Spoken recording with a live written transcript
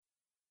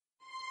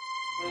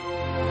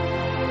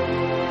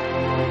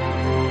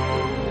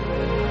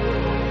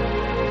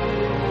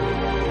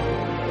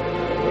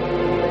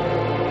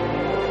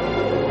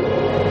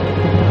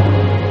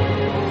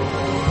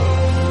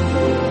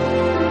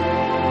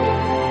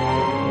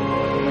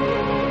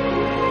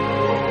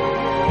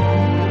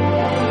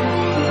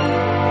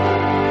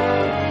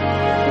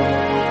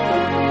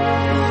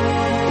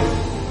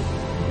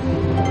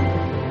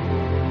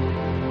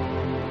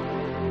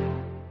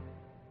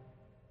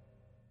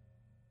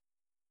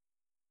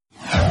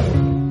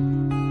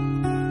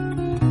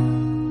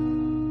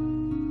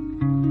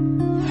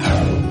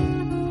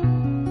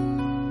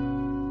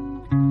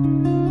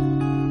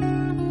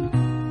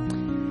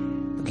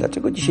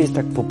Dlaczego dzisiaj jest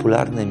tak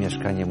popularne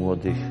mieszkanie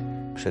młodych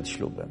przed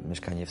ślubem,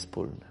 mieszkanie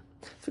wspólne?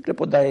 Zwykle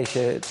podaje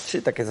się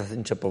 3 takie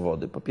zasadnicze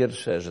powody. Po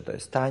pierwsze, że to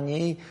jest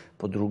taniej,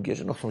 po drugie,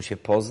 że chcą się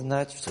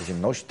poznać w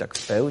codzienności, tak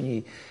w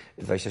pełni,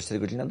 24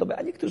 godziny na dobę,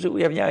 a niektórzy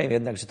ujawniają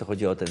jednak, że to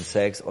chodzi o ten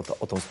seks,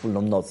 o tą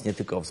wspólną noc, nie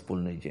tylko o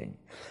wspólny dzień.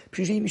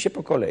 Przyjrzyjmy się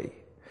po kolei.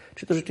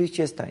 Czy to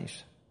rzeczywiście jest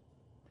tańsze?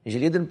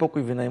 Jeżeli jeden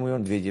pokój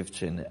wynajmują 2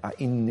 dziewczyny, a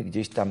inny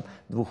gdzieś tam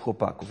 2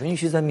 chłopaków, oni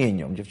się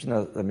zamienią,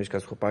 dziewczyna zamieszka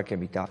z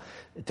chłopakiem i ta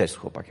też z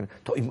chłopakiem,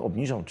 to im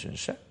obniżą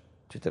czynsze?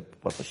 Czy te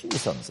płatności? Nie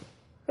sądzę.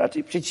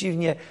 Raczej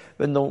przeciwnie,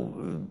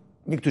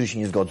 niektórzy się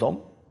nie zgodzą,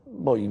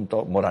 bo im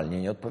to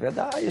moralnie nie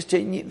odpowiada, a jeszcze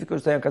inni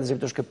wykorzystają okazję, żeby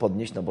troszkę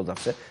podnieść, no bo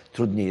zawsze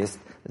trudniej jest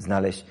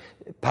znaleźć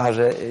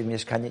parze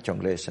mieszkanie,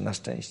 ciągle jeszcze na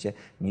szczęście,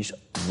 niż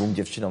 2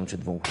 dziewczynom czy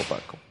 2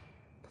 chłopakom.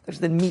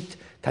 Także ten mit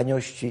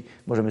taniości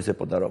możemy sobie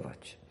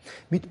podarować.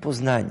 Mit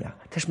poznania.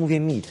 Też mówię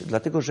mit,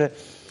 dlatego że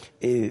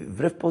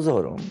wbrew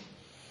pozorom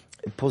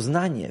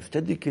poznanie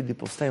wtedy, kiedy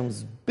powstają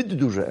zbyt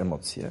duże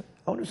emocje,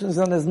 a one są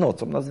związane z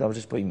nocą, nazywam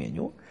rzecz po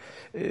imieniu,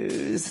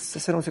 z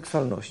sferą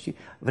seksualności,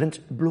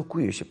 wręcz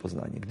blokuje się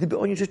poznanie. Gdyby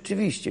oni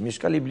rzeczywiście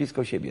mieszkali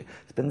blisko siebie,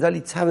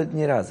 spędzali całe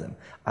dnie razem,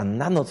 a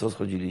na noc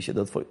rozchodzili się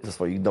do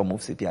swoich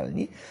domów,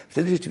 sypialni,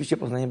 wtedy rzeczywiście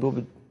poznanie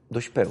byłoby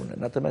dość pełne.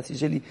 Natomiast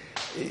jeżeli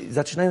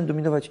zaczynają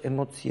dominować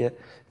emocje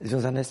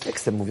związane z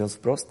seksem, mówiąc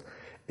wprost,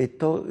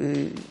 to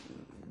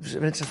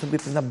wręcz następuje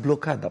pewna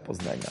blokada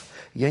poznania.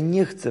 Ja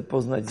nie chcę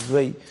poznać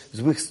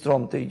złych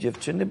stron tej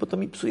dziewczyny, bo to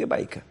mi psuje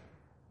bajkę.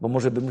 Bo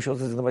może bym musiał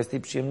zrezygnować z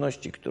tej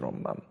przyjemności, którą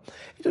mam.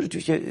 I to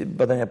rzeczywiście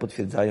badania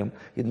potwierdzają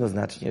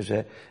jednoznacznie,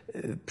 że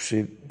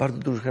przy bardzo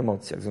dużych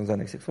emocjach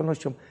związanych z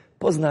seksualnością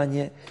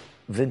poznanie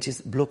wręcz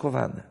jest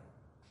blokowane.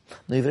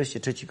 No i wreszcie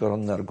 3.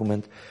 koronny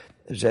argument,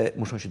 że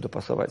muszą się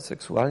dopasować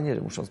seksualnie,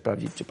 że muszą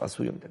sprawdzić, czy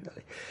pasują i tak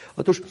dalej.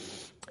 Otóż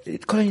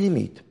kolejny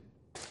mit.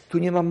 Tu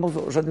nie mam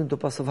mowy o żadnym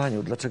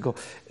dopasowaniu. Dlaczego?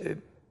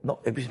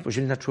 Jakbyśmy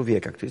spojrzeli na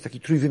człowieka, który jest taki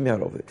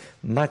trójwymiarowy.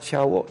 Ma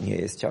ciało, nie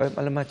jest ciałem,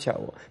 ale ma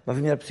ciało. Ma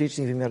wymiar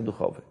psychiczny i wymiar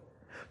duchowy.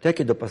 To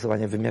jakie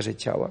dopasowanie w wymiarze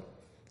ciała?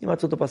 Nie ma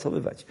co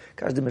dopasowywać.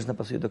 Każdy mężczyzna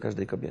pasuje do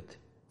każdej kobiety.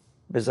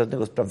 Bez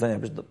żadnego sprawdzania,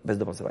 bez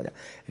dopasowania.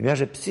 W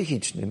wymiarze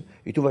psychicznym,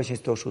 i tu właśnie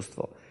jest to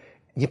oszustwo,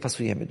 nie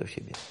pasujemy do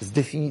siebie. Z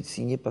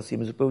definicji nie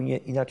pasujemy, zupełnie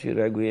inaczej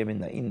reagujemy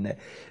na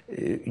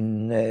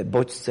inne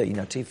bodźce,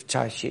 inaczej w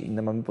czasie,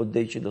 inne mamy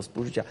podejście do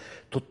współżycia.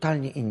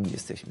 Totalnie inni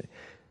jesteśmy.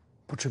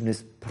 Potrzebny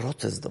jest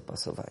proces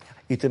dopasowania.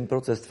 I ten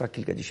proces trwa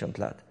kilkadziesiąt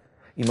lat.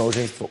 I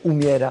małżeństwo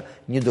umiera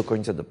nie do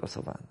końca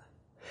dopasowane.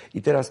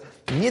 I teraz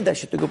nie da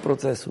się tego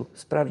procesu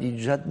sprawdzić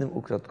żadnym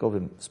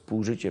ukradkowym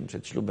współżyciem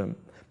przed ślubem.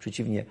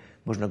 Przeciwnie,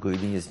 można go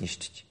jedynie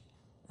zniszczyć.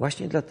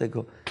 Właśnie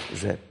dlatego,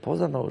 że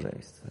poza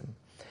małżeństwem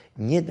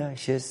nie da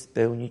się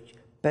spełnić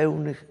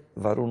pełnych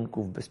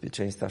warunków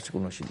bezpieczeństwa, w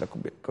szczególności dla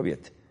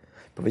kobiety.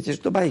 Powiecie, że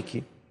to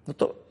bajki. No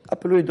to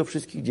apeluję do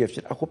wszystkich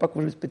dziewczyn, a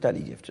chłopaków, żeby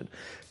spytali dziewczyn,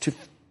 czy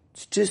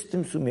z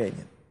czystym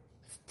sumieniem,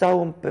 z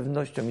całą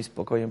pewnością i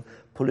spokojem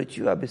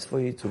poleciłaby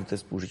swojej córce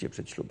współżycie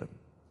przed ślubem.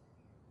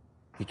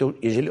 I to,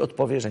 jeżeli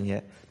odpowie, że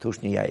nie, to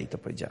już nie ja jej to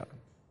powiedziałem.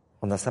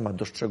 Ona sama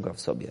dostrzegła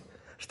w sobie,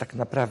 że tak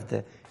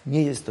naprawdę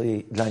nie jest to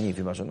dla niej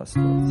wymarzona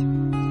sytuacja.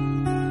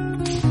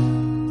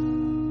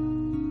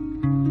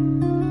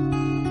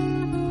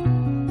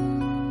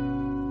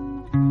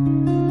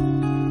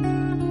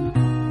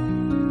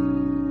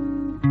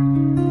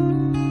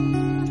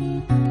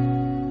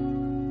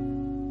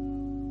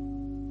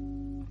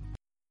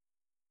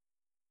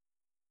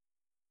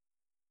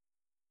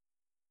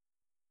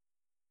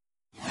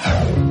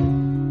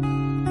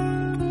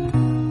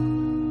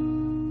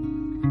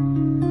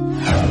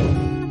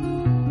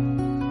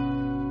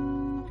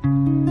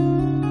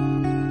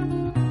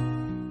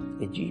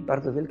 Dziś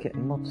bardzo wielkie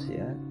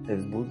emocje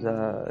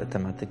wzbudza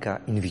tematyka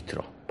in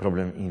vitro,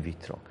 problem in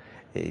vitro.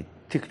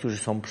 Tych, którzy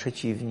są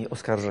przeciwni,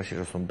 oskarża się,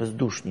 że są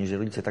bezduszni, że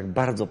rodzice tak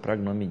bardzo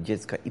pragną mieć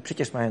dziecka i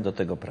przecież mają do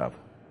tego prawo.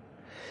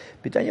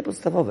 Pytanie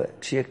podstawowe,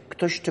 czy jak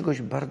ktoś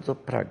czegoś bardzo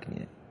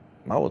pragnie,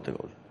 mało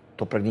tego,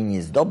 to pragnienie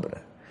jest dobre,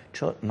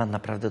 czy on ma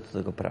naprawdę do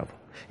tego prawo?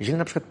 Jeżeli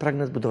na przykład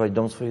pragnę zbudować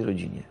dom swojej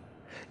rodzinie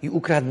i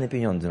ukradnę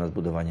pieniądze na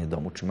zbudowanie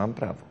domu, czy mam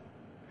prawo?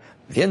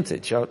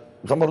 Więcej,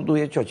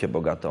 zamorduję ciocię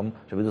bogatą,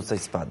 żeby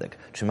dostać spadek.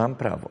 Czy mam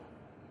prawo?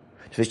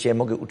 Czy wreszcie ja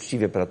mogę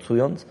uczciwie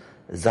pracując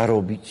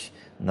zarobić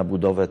na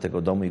budowę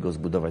tego domu i go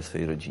zbudować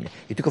swojej rodzinie?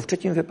 I tylko w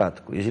 3.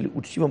 wypadku, jeżeli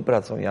uczciwą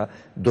pracą ja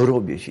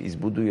dorobię się i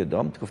zbuduję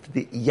dom, tylko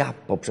wtedy ja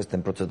poprzez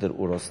ten proceder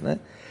urosnę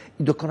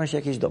i dokona się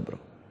jakieś dobro.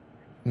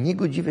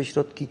 Niegodziwe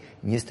środki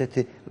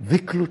niestety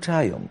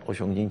wykluczają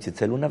osiągnięcie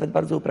celu, nawet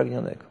bardzo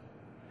upragnionego.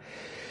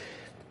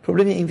 W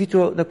problemie in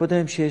vitro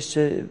nakładają się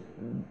jeszcze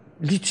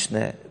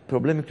liczne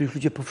problemy, których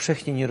ludzie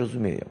powszechnie nie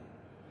rozumieją.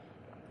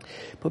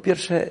 Po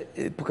pierwsze,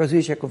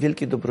 pokazuje się jako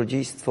wielkie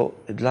dobrodziejstwo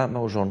dla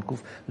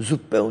małżonków,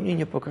 zupełnie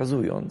nie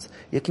pokazując,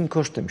 jakim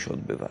kosztem się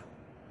odbywa.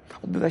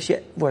 Odbywa się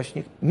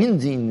właśnie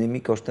między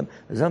innymi kosztem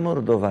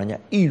zamordowania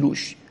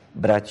iluś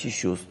braci,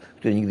 sióstr,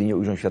 które nigdy nie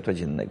ujrzą światła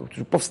dziennego,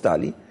 którzy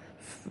powstali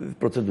w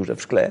procedurze,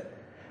 w szkle,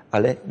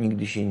 ale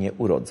nigdy się nie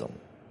urodzą.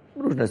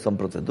 Różne są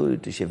procedury,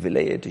 czy się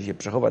wyleje, czy się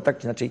przechowa, tak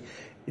czy inaczej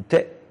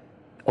te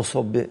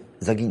osoby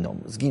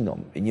zginą,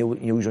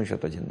 nie ujrzą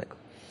światła dziennego.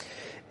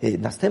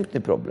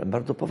 Następny problem,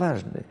 bardzo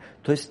poważny,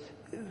 to jest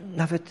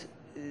nawet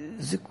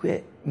zwykłe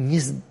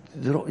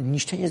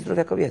niszczenie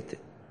zdrowia kobiety.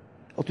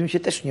 O tym się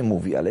też nie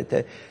mówi, ale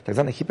te tak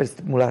zwane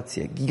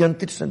hiperstymulacje,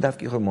 gigantyczne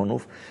dawki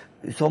hormonów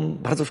są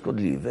bardzo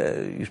szkodliwe.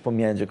 Już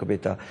pomijając, że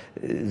kobieta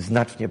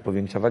znacznie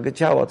powiększa wagę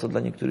ciała, co dla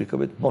niektórych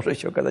kobiet może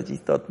się okazać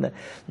istotne.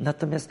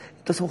 Natomiast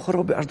to są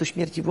choroby aż do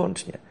śmierci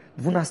włącznie.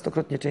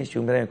 12-krotnie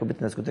częściej umierają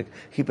kobiety na skutek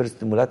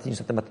hiperstymulacji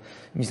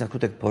niż na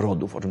skutek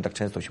porodów, o czym tak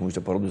często się mówi,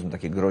 że porody są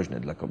takie groźne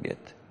dla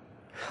kobiety.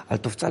 Ale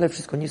to wcale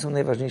wszystko nie są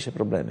najważniejsze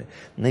problemy.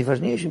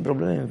 Najważniejszym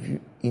problemem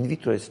in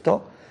vitro jest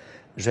to,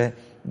 że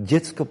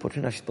dziecko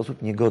poczyna się w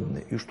sposób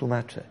niegodny. Już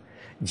tłumaczę.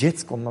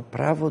 Dziecko ma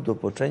prawo do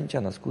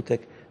poczęcia na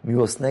skutek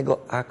miłosnego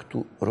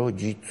aktu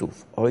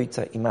rodziców,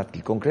 ojca i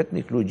matki,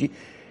 konkretnych ludzi,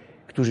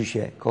 którzy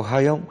się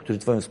kochają, którzy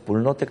tworzą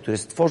wspólnotę, które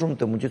stworzą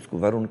temu dziecku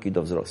warunki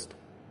do wzrostu.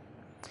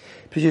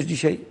 Przecież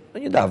dzisiaj,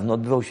 niedawno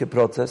odbywał się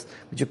proces,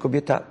 gdzie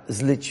kobieta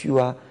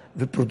zleciła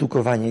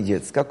wyprodukowanie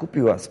dziecka,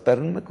 kupiła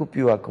spermę,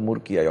 kupiła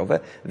komórki jajowe,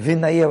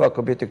 wynajęła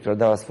kobietę, która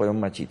dała swoją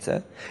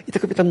macicę i ta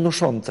kobieta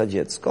nosząca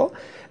dziecko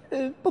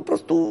po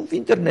prostu w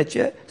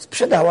internecie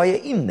sprzedała je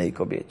innej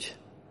kobiecie.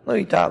 No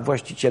i ta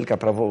właścicielka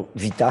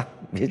prawowita,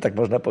 tak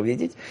można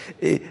powiedzieć,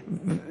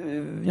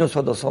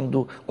 wniosła do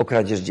sądu o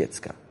kradzież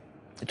dziecka.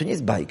 To nie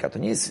jest bajka, to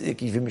nie jest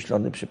jakiś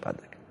wymyślony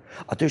przypadek.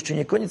 A to jeszcze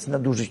nie koniec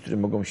nadużyć, które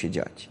mogą się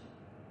dziać.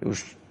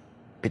 Już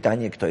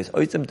pytanie, kto jest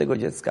ojcem tego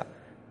dziecka?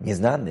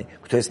 Nieznany.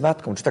 Kto jest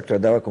matką? Czy ta, która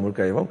dała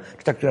komórkę jajową?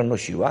 Czy ta, która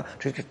nosiła?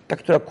 Czy ta,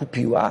 która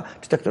kupiła?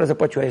 Czy ta, która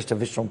zapłaciła jeszcze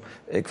wyższą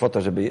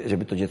kwotę,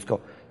 żeby to dziecko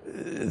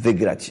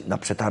wygrać na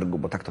przetargu,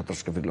 bo tak to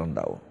troszkę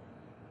wyglądało.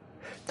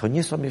 To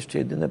nie są jeszcze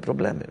jedyne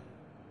problemy.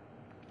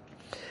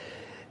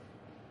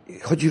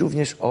 Chodzi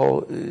również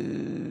o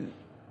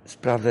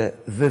sprawę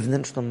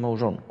wewnętrzną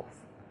małżonków.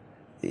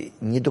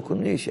 Nie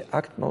dokonuje się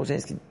akt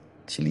małżeński,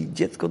 czyli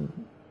dziecko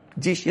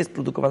gdzieś jest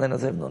produkowane na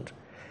zewnątrz.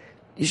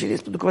 Jeżeli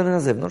jest produkowane na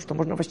zewnątrz, to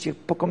można właściwie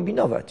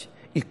pokombinować.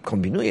 I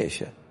kombinuje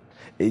się.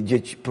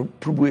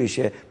 Próbuje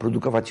się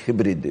produkować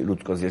hybrydy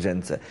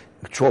ludzko-zwierzęce.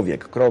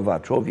 Człowiek, krowa,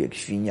 człowiek,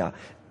 świnia.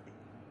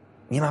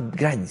 Nie ma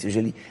granic.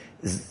 Jeżeli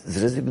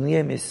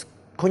zrezygnujemy z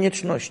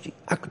konieczności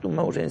aktu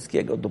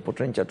małżeńskiego do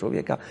poczęcia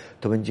człowieka,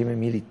 to będziemy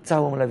mieli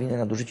całą lawinę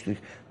nadużyć,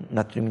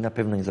 nad którymi na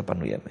pewno nie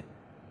zapanujemy.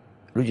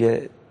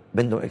 Ludzie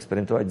będą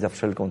eksperymentować za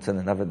wszelką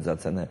cenę, nawet za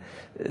cenę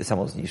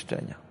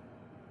samozniszczenia.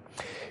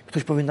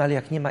 Ktoś powie, no ale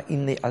jak nie ma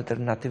innej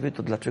alternatywy,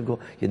 to dlaczego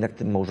jednak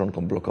tym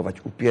małżonkom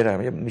blokować?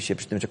 Upieramy się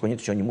przy tym, że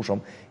koniecznie oni muszą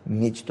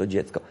mieć to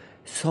dziecko.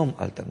 Są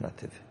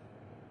alternatywy.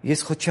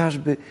 Jest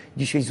chociażby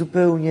dzisiaj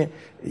zupełnie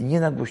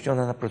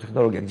nienagłośniona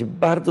naprotechnologia, gdzie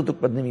bardzo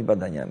dokładnymi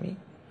badaniami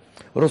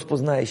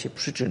rozpoznaje się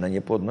przyczynę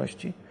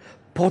niepłodności,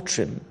 po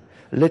czym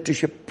leczy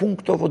się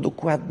punktowo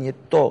dokładnie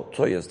to,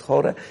 co jest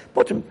chore,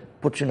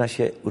 po czym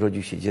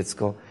urodzi się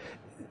dziecko.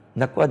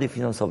 Nakłady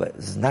finansowe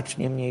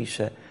znacznie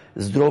mniejsze,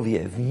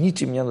 zdrowie w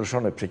niczym nie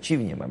naruszone,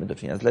 przeciwnie, mamy do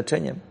czynienia z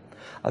leczeniem,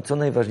 a co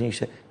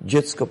najważniejsze,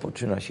 dziecko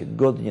poczyna się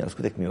godnie na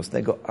skutek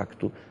miłosnego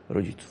aktu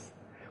rodziców.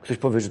 Ktoś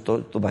powie, że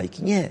to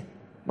bajki. Nie.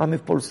 Mamy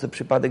w Polsce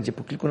przypadek, gdzie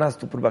po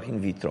kilkunastu próbach in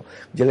vitro,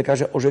 gdzie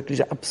lekarze orzekli,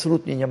 że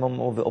absolutnie nie ma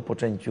mowy o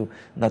poczęciu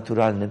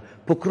naturalnym,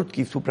 po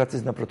krótkiej współpracy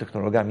z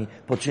naprotechnologami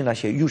poczyna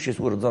się, już jest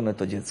urodzone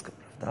to dziecko.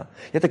 Prawda?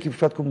 Ja takich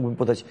przypadków mógłbym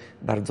podać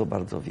bardzo,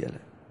 bardzo wiele.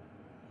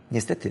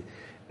 Niestety,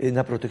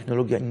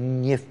 naprotechnologia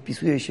nie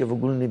wpisuje się w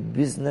ogólny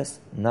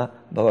biznes na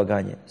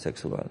bałaganie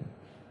seksualnym.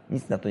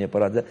 Nic na to nie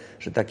poradzę,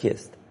 że tak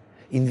jest.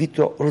 In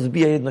vitro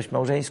rozbija jedność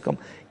małżeńską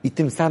i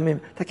tym samym,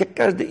 tak jak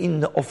każde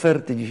inne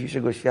oferty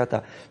dzisiejszego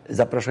świata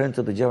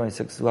zapraszające do działań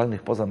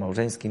seksualnych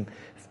pozamałżeńskim,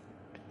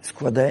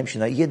 składają się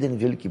na jeden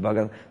wielki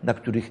bagan, na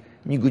których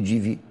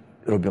niegodziwi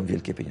robią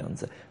wielkie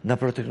pieniądze.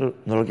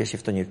 Naprotechnologia się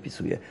w to nie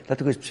wpisuje.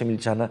 Dlatego jest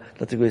przemilczana,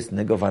 dlatego jest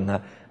negowana,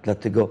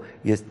 dlatego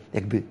jest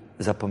jakby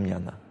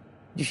zapomniana.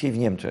 Dzisiaj w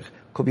Niemczech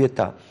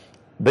kobieta,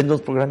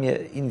 będąc w programie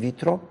in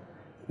vitro,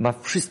 ma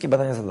wszystkie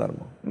badania za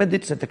darmo.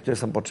 Medyczne, te, które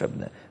są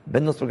potrzebne.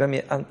 Będąc w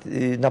programie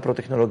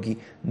naprotechnologii,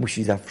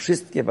 musi za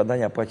wszystkie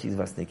badania płacić z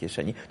własnej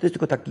kieszeni. To jest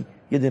tylko taki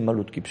jeden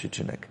malutki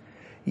przyczynek.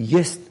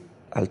 Jest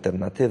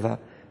alternatywa,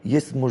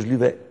 jest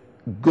możliwe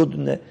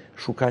godne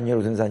szukanie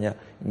rozwiązania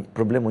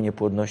problemu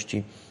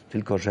niepłodności,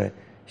 tylko że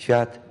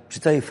świat przy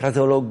całej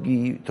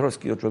frazeologii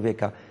troski o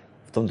człowieka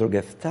w tą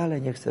drogę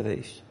wcale nie chce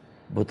wejść,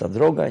 bo ta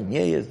droga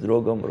nie jest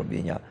drogą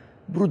robienia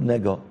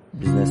brudnego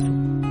biznesu.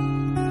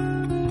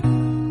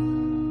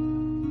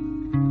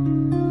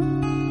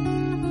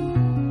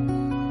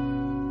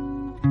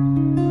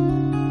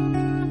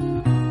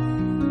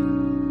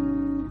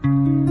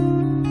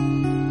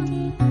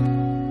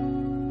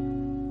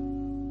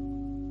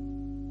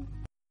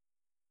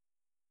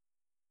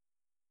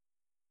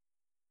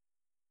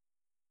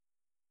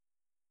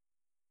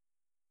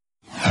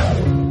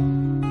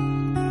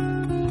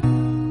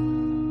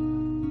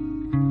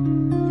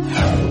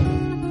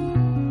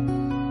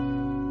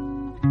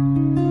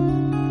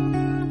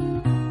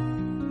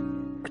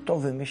 Kto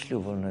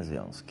wymyślił wolne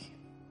związki?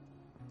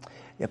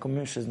 jako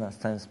mężczyzna z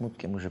całym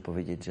smutkiem muszę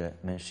powiedzieć, że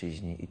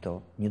mężczyźni, i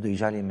to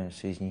niedojrzali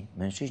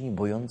mężczyźni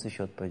bojący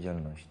się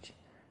odpowiedzialności.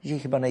 Dzisiaj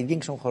chyba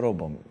największą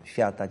chorobą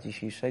świata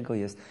dzisiejszego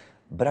jest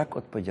brak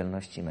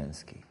odpowiedzialności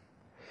męskiej,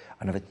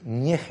 a nawet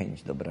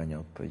niechęć do brania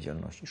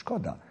odpowiedzialności.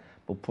 Szkoda,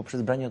 bo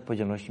poprzez branie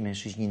odpowiedzialności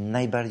mężczyźni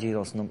najbardziej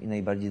rosną i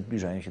najbardziej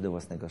zbliżają się do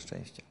własnego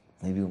szczęścia,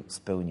 znajdują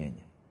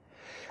spełnienie.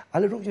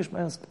 Ale również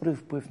mają spory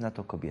wpływ na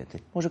to kobiety.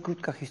 Może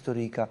krótka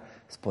historyjka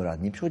z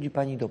poradni. Przychodzi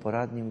pani do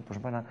poradni i mówi, proszę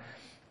pana,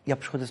 ja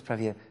przychodzę w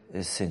sprawie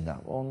syna.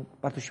 On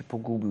bardzo się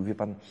pogubił, wie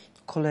pan,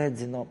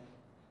 koledzy,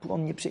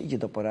 on nie przyjdzie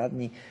do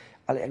poradni,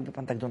 ale jakby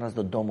pan tak do nas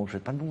do domu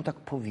przyszedł, pan by mu tak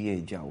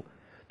powiedział,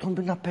 to on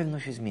by na pewno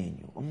się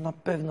zmienił. On na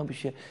pewno by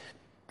się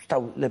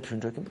stał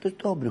lepszym człowiekiem, bo to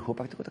jest dobry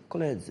chłopak, tylko tak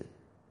koledzy.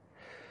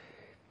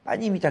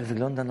 Pani mi tak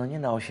wygląda, nie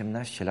na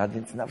 18 lat,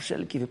 więc na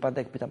wszelki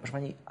wypadek pytam, proszę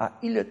pani, a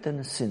ile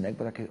ten synek,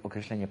 bo takie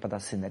określenie pada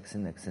synek,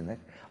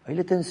 a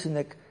ile ten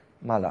synek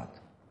ma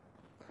lat?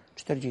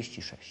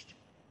 46.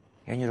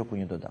 Ja ani roku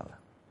nie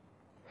dodałem.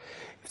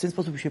 W ten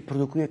sposób się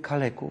produkuje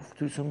kaleków,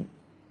 którzy są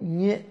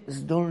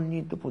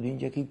niezdolni do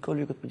podjęcia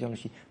jakiejkolwiek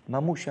odpowiedzialności.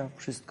 Mamusia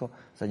wszystko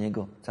za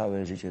niego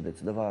całe życie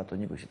decydowała, to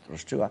niego się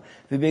troszczyła.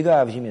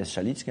 Wybiegała w zimie z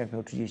szaliczkiem, jak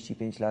miał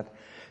 35 lat,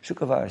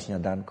 szykowała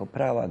śniadanko,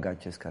 prała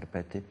gacie,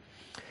 skarpety.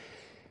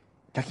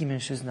 Taki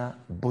mężczyzna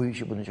boi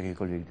się podjąć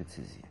jakiekolwiek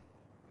decyzje.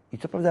 I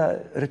co prawda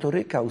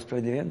retoryka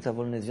usprawiedliwiająca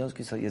wolne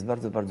związki jest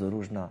bardzo, bardzo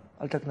różna,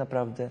 ale tak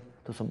naprawdę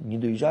to są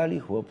niedojrzali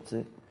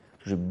chłopcy,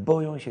 którzy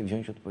boją się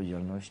wziąć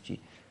odpowiedzialności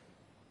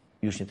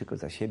już nie tylko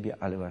za siebie,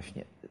 ale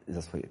właśnie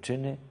za swoje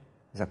czyny,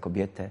 za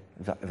kobietę,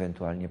 za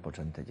ewentualnie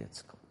poczęte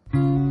dziecko.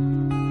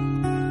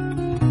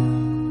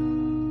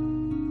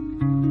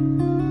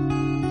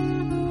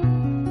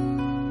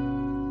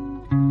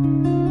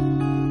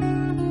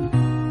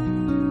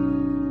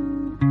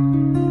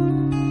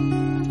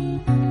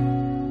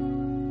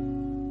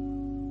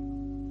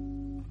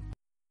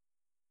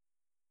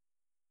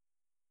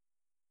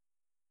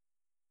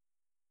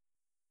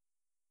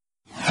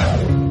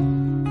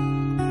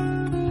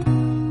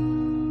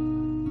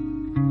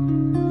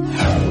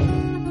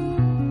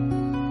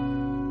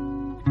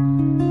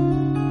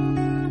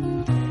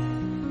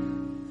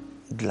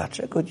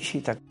 Dlaczego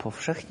dzisiaj tak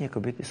powszechnie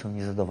kobiety są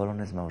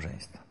niezadowolone z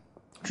małżeństwa?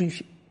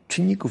 Oczywiście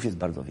czynników jest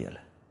bardzo wiele.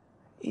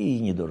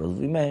 I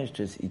niedorozwój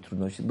mężczyzn, i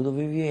trudności z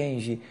budowy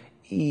więzi,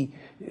 i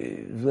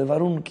złe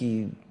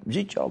warunki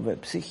życiowe,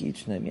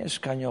 psychiczne,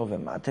 mieszkaniowe,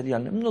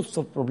 materialne.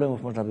 Mnóstwo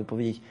problemów, można by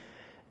powiedzieć,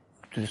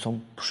 które są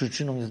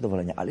przyczyną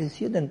niezadowolenia. Ale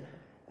jest jeden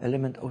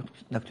element,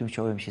 na którym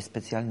chciałem się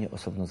specjalnie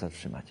osobno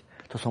zatrzymać.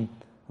 To są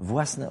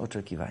własne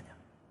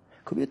oczekiwania.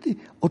 Kobiety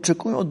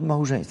oczekują od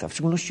małżeństwa, w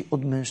szczególności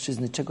od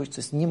mężczyzny, czegoś,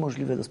 co jest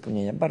niemożliwe do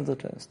spełnienia bardzo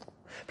często.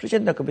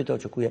 Przeciętna kobieta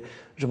oczekuje,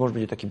 że mąż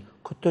będzie takim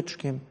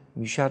koteczkiem,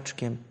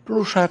 misiaczkiem,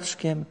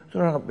 pluszaczkiem,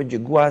 który ona będzie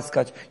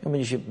głaskać i on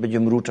będzie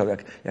mruczał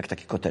jak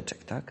taki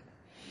koteczek, tak?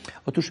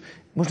 Otóż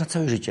można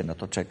całe życie na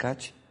to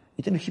czekać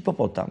i ten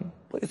hipopotam,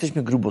 bo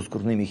jesteśmy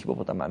gruboskórnymi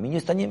hipopotamami,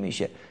 nie staniemy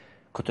się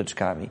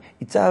koteczkami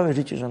i całe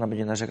życie żona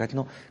będzie narzekać,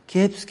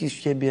 kiepski z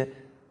ciebie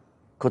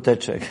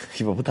koteczek,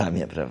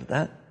 hipopotamia,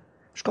 prawda?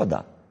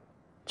 Szkoda.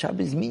 Trzeba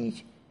by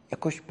zmienić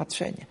jakoś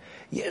patrzenie.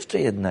 Jeszcze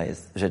jedna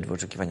jest rzecz w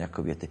oczekiwaniach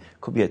kobiety.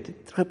 Kobiety,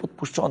 trochę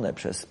podpuszczone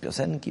przez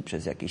piosenki,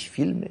 przez jakieś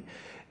filmy,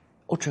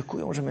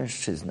 oczekują, że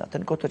mężczyzna,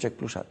 ten koteczek,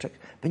 pluszaczek,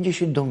 będzie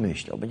się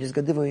domyślał, będzie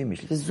zgadywał jej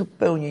myśli. To jest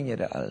zupełnie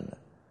nierealne.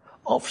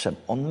 Owszem,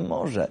 on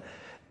może,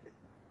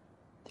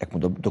 jak mu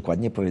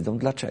dokładnie powiedzą,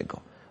 dlaczego,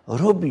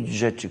 robić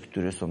rzeczy,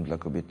 które są dla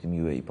kobiety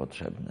miłe i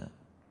potrzebne,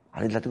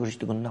 ale dlatego, że się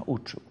tego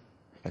nauczył.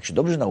 Jak się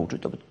dobrze nauczy,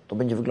 to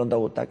będzie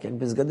wyglądało tak,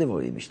 jakby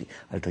zgadywał jej myśli.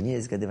 Ale to nie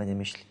jest zgadywanie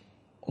myśli.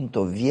 On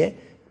to wie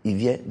i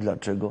wie,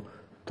 dlaczego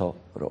to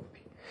robi.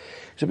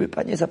 Żeby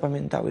panie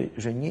zapamiętały,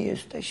 że nie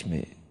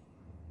jesteśmy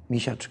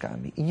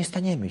misiaczkami i nie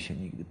staniemy się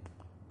nigdy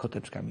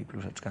koteczkami,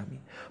 pluszaczkami.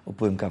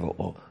 Opowiem kawał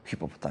o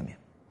hipopotamie.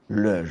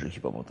 Leży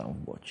hipopotam w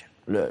błocie.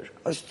 Leży.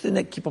 A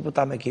synek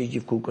hipopotamek jeździ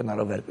w kółko na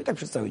rowerku i tak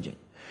przez cały dzień.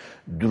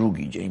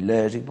 Drugi dzień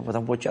leży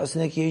hipopotam w błocie, a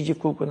synek jeździ w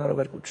kółko na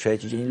rowerku.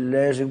 Trzeci dzień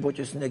leży w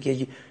błocie, synek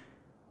jeździ.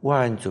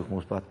 Łańcuch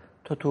mu spadł.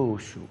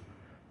 Tatusiu,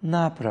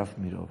 napraw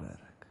mi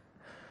rowerek.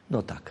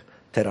 No tak,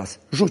 teraz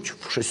rzuć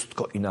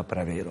wszystko i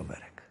naprawiaj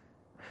rowerek.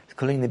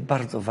 Kolejny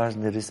bardzo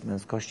ważny rys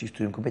męskości, z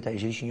którym kobieta,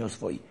 jeżeli się nie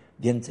oswoi,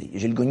 więcej,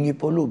 jeżeli go nie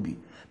polubi,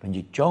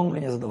 będzie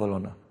ciągle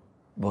niezadowolona.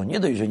 Bo nie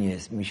dość, że nie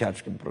jest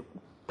misiaczkiem,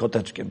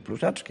 koteczkiem,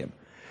 pluszaczkiem,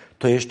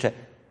 to jeszcze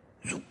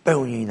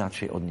zupełnie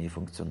inaczej od niej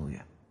funkcjonuje.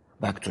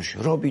 Bo jak coś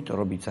robi, to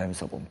robi całym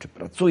sobą. Czy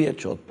pracuje,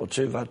 czy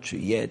odpoczywa, czy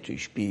je, czy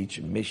śpi,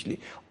 czy myśli.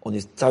 On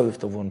jest cały w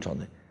to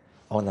włączony.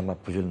 A ona ma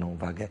podzielną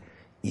uwagę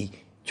i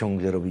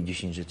ciągle robi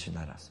 10 rzeczy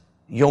na raz.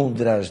 Ją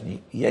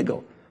drażni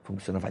jego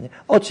funkcjonowanie.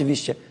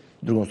 Oczywiście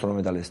drugą stroną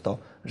medalu jest to,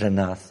 że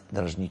nas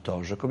drażni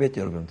to, że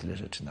kobiety robią tyle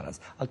rzeczy na raz.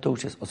 Ale to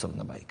już jest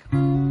osobna bajka.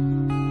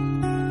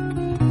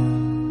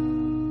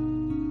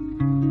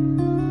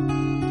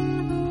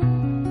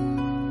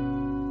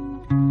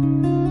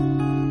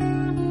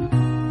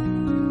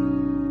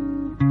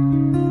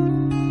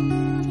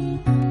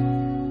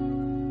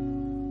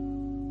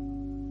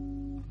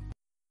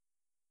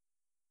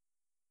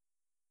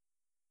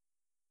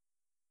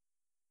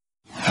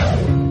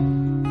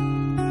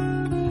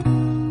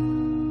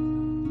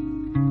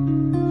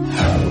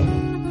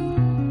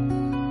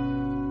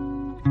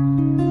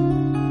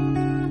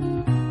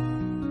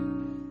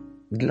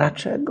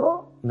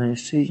 Dlaczego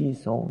mężczyźni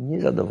są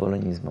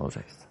niezadowoleni z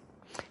małżeństwa?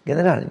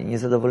 Generalnie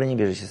niezadowolenie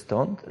bierze się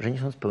stąd, że nie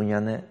są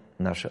spełniane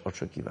nasze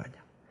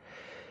oczekiwania.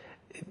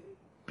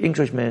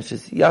 Większość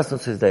mężczyzn jasno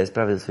sobie zdaje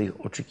sprawę ze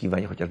swoich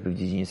oczekiwań, chociażby w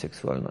dziedzinie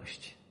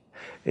seksualności.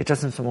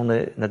 Czasem są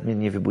one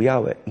nadmiernie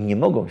wybujałe i nie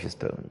mogą się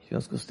spełnić. W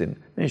związku z tym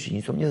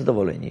mężczyźni są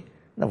niezadowoleni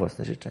na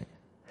własne życzenie.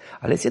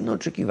 Ale jest jedno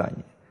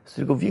oczekiwanie, z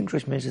którego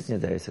większość mężczyzn nie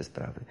zdaje sobie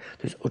sprawy.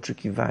 To jest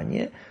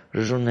oczekiwanie,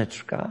 że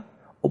żoneczka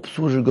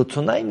obsłuży go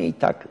co najmniej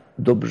tak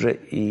dobrze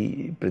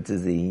i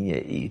precyzyjnie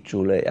i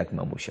czule jak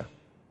mamusia.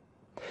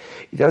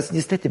 I teraz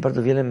niestety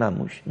bardzo wiele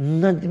mamuś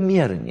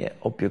nadmiernie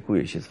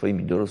opiekuje się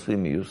swoimi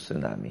dorosłymi już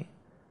synami,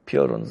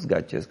 piorąc z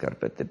gacie,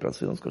 skarpety,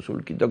 prasując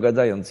koszulki,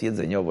 dogadając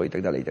jedzeniowo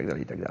itd.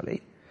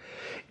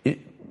 I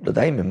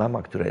dodajmy,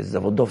 mama, która jest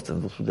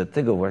zawodowcem w obsłudze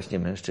tego właśnie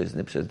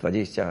mężczyzny, przez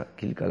 20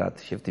 kilka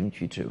lat się w tym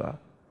ćwiczyła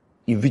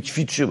i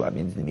wyćwiczyła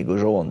między innymi jego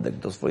żołądek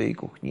do swojej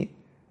kuchni.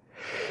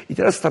 I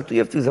teraz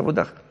startuje w tych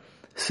zawodach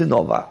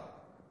synowa,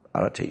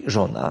 a raczej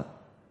żona,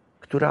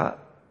 która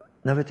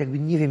nawet jakby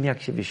nie wiem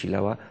jak się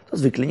wysilała, to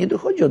zwykle nie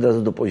dochodzi od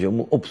razu do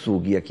poziomu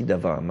obsługi, jaki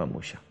dawała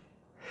mamusia.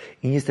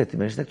 I niestety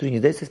mężczyzna, który nie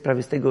zdaje sobie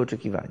sprawy z tego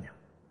oczekiwania,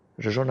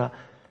 że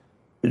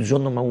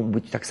żoną ma mu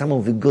być tak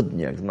samo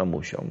wygodnie jak z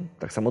mamusią,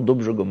 tak samo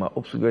dobrze go ma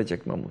obsługiwać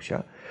jak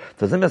mamusia,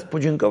 to zamiast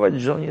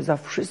podziękować żonie za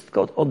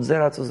wszystko od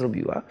zera, co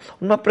zrobiła,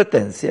 on ma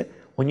pretensje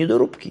o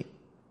niedoróbki.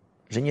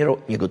 Że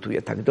nie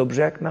gotuje tak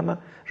dobrze jak mama,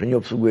 że nie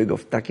obsługuje go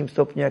w takim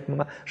stopniu jak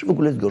mama, że w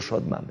ogóle jest gorsza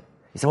od mamy.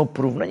 I samo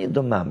porównanie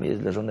do mamy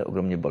jest dla żony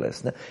ogromnie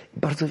bolesne. I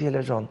bardzo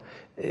wiele żon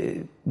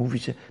mówi,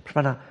 że proszę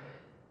pana,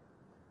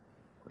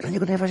 dla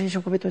niego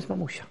najważniejszą kobietą jest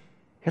mamusia.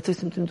 Ja to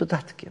jestem tym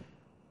dodatkiem.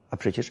 A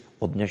przecież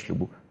od dnia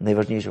ślubu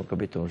najważniejszą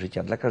kobietą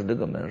życia dla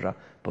każdego męża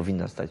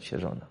powinna stać się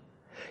żona.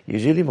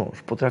 Jeżeli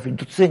mąż potrafi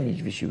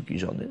docenić wysiłki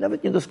żony,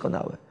 nawet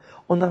niedoskonałe,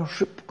 ona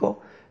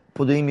szybko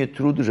podejmie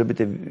trud,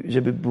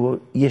 żeby było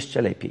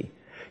jeszcze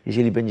lepiej.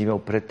 Jeżeli będzie miał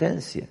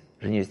pretensje,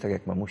 że nie jest tak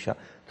jak mamusia,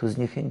 to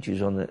zniechęci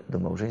żonę do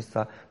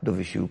małżeństwa, do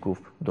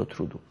wysiłków, do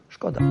trudu.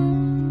 Szkoda.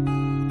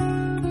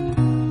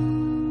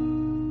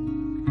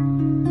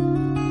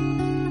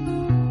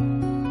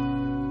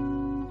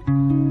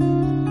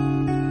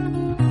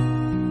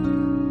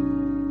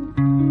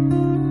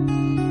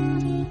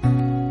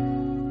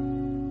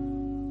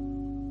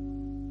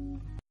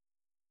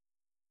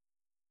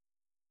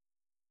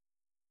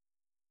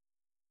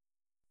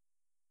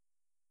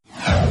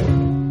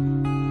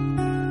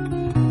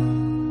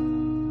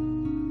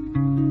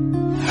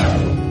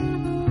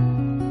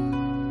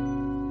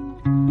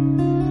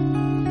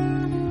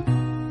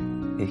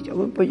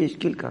 Chciałbym powiedzieć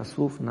kilka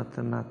słów na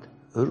temat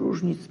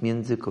różnic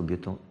między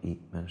kobietą i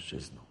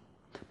mężczyzną.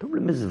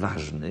 Problem jest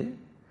ważny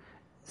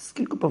z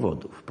kilku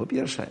powodów. Po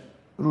pierwsze,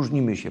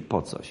 różnimy się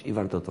po coś i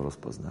warto to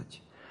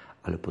rozpoznać.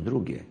 Ale po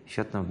drugie,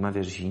 świat nam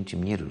wmawia, że się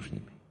niczym nie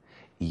różnimy.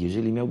 I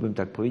jeżeli miałbym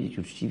tak powiedzieć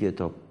uczciwie,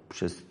 to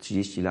przez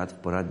 30 lat w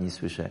poradni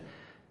słyszę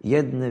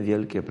jedne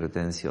wielkie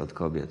pretensje od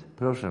kobiet.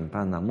 Proszę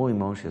pana, mój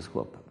mąż jest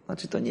chłopem.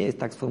 Znaczy, to nie jest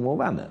tak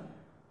sformułowane.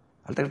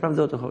 Ale tak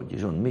naprawdę o to chodzi,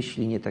 że on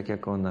myśli nie tak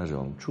jak ona, że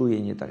on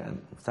czuje nie tak,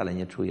 wcale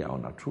nie czuje, a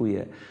ona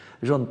czuje,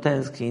 że on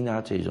tęskni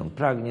inaczej, że on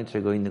pragnie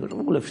czego innego, że w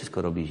ogóle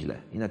wszystko robi źle,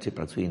 inaczej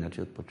pracuje,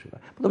 inaczej odpoczywa.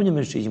 Podobnie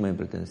mężczyźni mają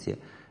pretensje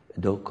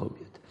do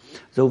kobiet.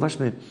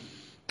 Zauważmy,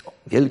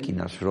 wielki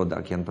nasz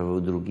rodak Jan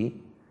Paweł II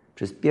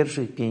przez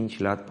pierwszych 5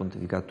 lat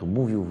pontyfikatu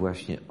mówił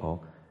właśnie o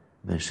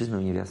mężczyzną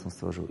i niewiastą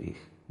stworzył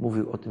ich.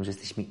 Mówił o tym, że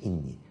jesteśmy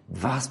inni.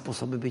 2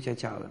 sposoby bycia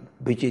ciałem.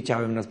 Bycie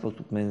ciałem na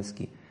sposób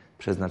męski,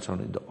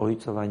 przeznaczony do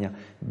ojcowania,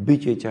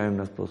 bycie ciałem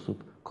na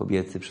sposób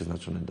kobiecy,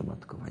 przeznaczony do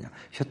matkowania.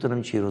 Świat to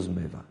nam dzisiaj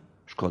rozmywa.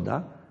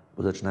 Szkoda,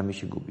 bo zaczynamy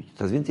się gubić.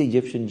 Coraz więcej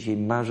dziewczyn dzisiaj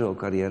marzy o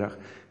karierach,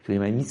 które nie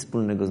mają nic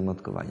wspólnego z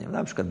matkowaniem.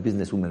 Na przykład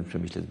bizneswoman w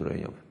przemyśle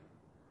zbrojeniowym.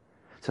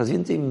 Coraz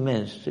więcej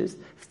mężczyzn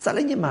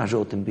wcale nie marzy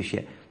o tym, by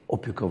się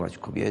opiekować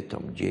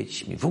kobietą,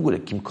 dziećmi, w ogóle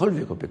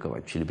kimkolwiek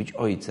opiekować, czyli być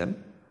ojcem.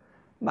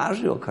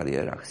 Marzy o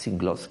karierach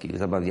singlowskich,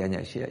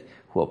 zabawiania się,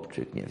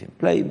 chłopczyk, nie wiem,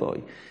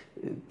 playboy,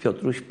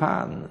 Piotruś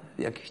Pan,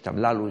 jakiś tam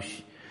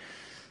laluś.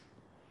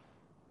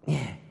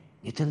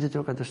 Nie tędy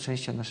droga do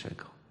szczęścia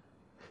naszego.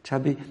 Trzeba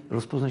by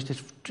rozpoznać też,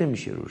 w czym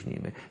się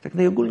różnimy. Tak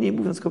najogólniej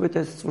mówiąc, kobieta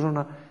jest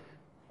stworzona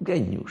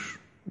geniusz,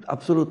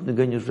 absolutny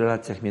geniusz w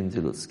relacjach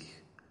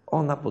międzyludzkich.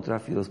 Ona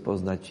potrafi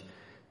rozpoznać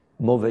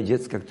mowę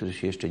dziecka, które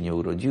się jeszcze nie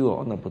urodziło.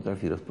 Ona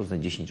potrafi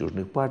rozpoznać 10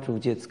 różnych płaczów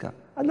dziecka.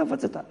 A dla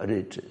faceta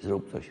ryczy,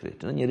 zrób coś,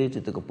 ryczy. No nie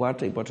ryczy, tylko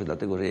płacze i płacze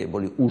dlatego, że jej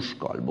boli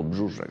uszko, albo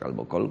brzuszek,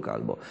 albo kolka,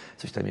 albo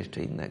coś tam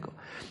jeszcze innego.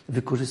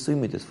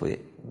 Wykorzystujmy te swoje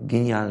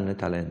genialne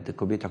talenty.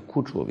 Kobieta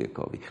ku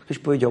człowiekowi. Ktoś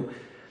powiedział,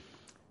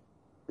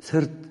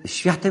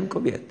 światem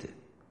kobiety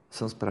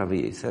są sprawy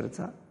jej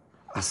serca,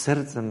 a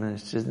sercem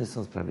mężczyzny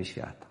są sprawy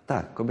świata.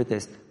 Tak, kobieta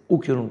jest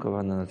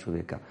ukierunkowana na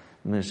człowieka,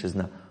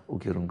 mężczyzna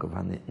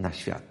ukierunkowany na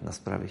świat, na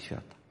sprawy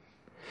świata.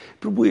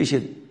 Próbuje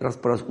się raz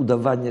po raz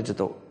udowadniać, że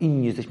to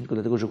inni jesteśmy tylko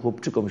dlatego, że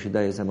chłopczykom się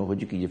daje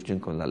samochodziki,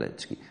 dziewczynkom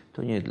laleczki.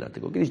 To nie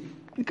dlatego. Kiedyś,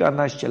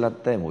 kilkanaście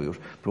lat temu już,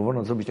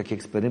 próbowano zrobić taki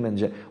eksperyment,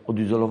 że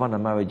odizolowane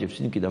małe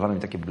dziewczynki dawano im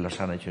takie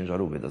blaszane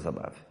ciężarówki do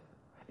zabawy.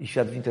 I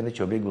świat w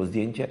internecie obiegło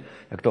zdjęcie,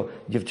 jak to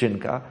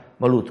dziewczynka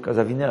malutka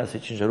zawinęła sobie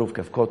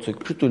ciężarówkę w kocyk,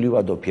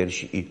 przytuliła do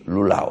piersi i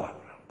lulała.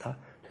 Prawda?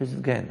 To jest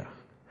w genach.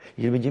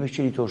 Jeżeli będziemy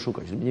chcieli to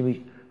oszukać, jeżeli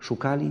będziemy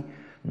szukali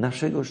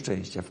naszego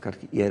szczęścia w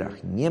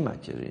karierach nie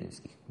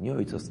macierzyńskich, nie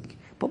ojcowskich,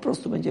 po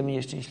prostu będziemy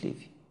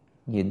nieszczęśliwi.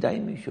 Nie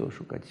dajmy się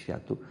oszukać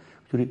światu,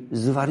 który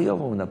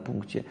zwariował na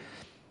punkcie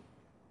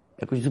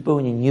jakoś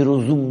zupełnie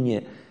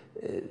nierozumnie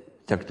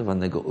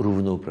traktowanego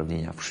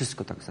równouprawnienia.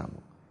 Wszystko tak samo.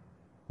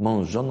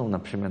 Mąż z żoną na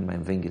przemian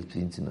mają węgiel z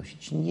piwnicy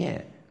nosić.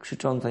 Nie.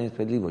 Krzycząca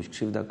niesprawiedliwość,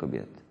 krzywda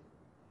kobiety.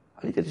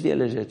 Ale też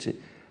wiele rzeczy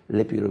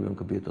lepiej robią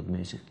kobiety od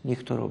mężczyzn.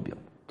 Niech to robią.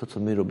 To, co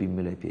my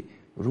robimy lepiej.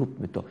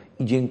 Róbmy to.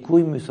 I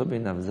dziękujmy sobie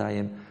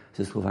nawzajem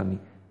ze słowami,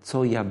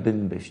 co ja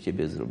bym bez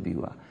Ciebie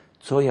zrobiła,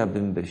 co ja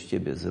bym bez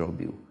Ciebie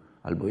zrobił.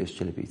 Albo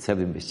jeszcze lepiej, co ja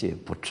bym bez Ciebie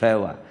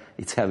poczęła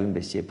i co ja bym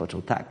bez Ciebie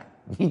począł. Tak,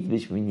 nic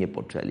byśmy nie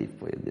poczęli w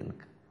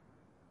pojedynkę.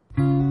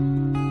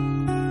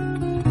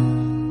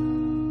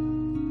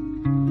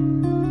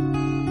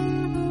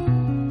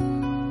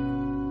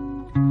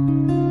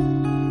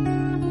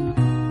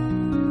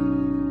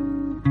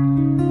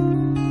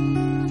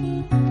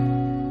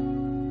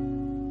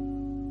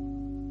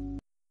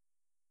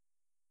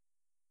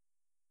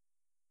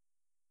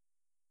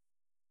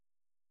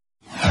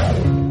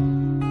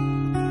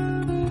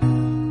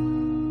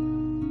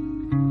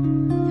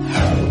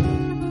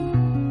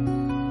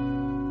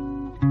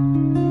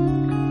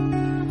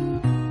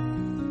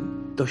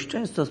 Dość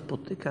często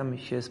spotykam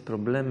się z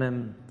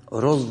problemem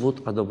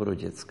rozwód a dobro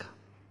dziecka.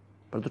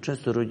 Bardzo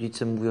często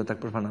rodzice mówią tak,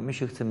 proszę pana, my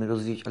się chcemy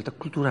rozwijać, ale tak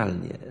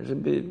kulturalnie,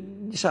 żeby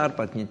nie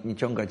szarpać, nie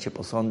ciągać się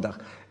po sądach,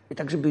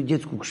 tak żeby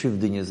dziecku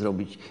krzywdy nie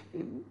zrobić.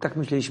 Tak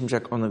myśleliśmy, że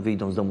jak one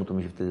wyjdą z domu, to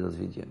my się wtedy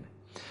rozwiedziemy.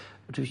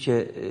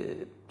 Oczywiście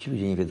ci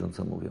ludzie nie wiedzą,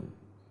 co mówią.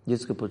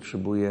 Dziecko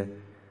potrzebuje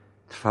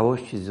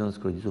trwałości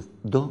związku rodziców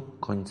do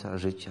końca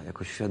życia,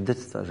 jako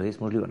świadectwa, że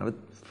jest możliwe, nawet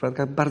w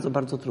przypadkach bardzo,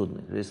 bardzo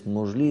trudnych, że jest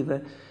możliwe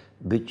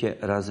bycie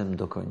razem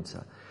do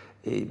końca.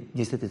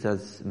 Niestety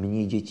coraz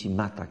mniej dzieci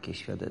ma takie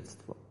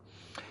świadectwo.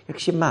 Jak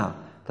się ma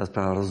ta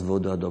sprawa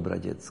rozwodu a dobra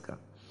dziecka?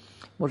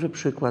 Może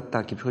przykład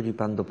taki, przychodzi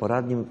pan do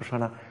poradni, mówi, proszę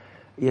pana,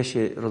 ja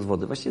się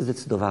rozwodzę, właściwie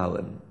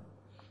zdecydowałem.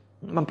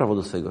 Mam prawo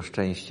do swojego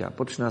szczęścia.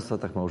 Po 13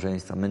 latach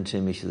małżeństwa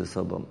męczymy się ze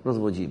sobą,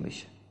 rozwodzimy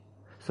się.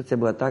 Sytuacja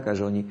była taka,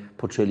 że oni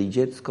poczęli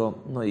dziecko,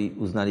 no i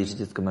uznali, że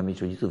dziecko ma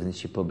mieć rodziców, więc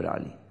się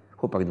pobrali.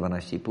 Chłopak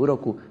 12,5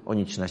 roku,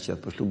 oni 13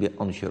 lat po ślubie,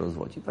 on się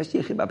rozwodzi.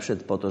 Właściwie chyba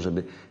przed po to,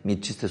 żeby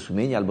mieć czyste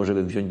sumienie albo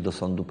żeby wziąć do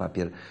sądu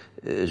papier,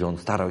 że on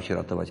starał się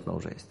ratować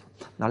małżeństwo.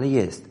 No ale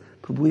jest.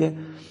 Próbuje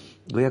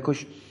go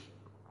jakoś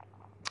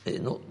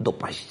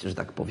dopaść, że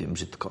tak powiem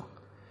brzydko.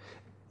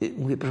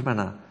 Mówię, proszę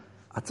pana,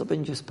 a co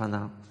będzie z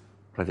pana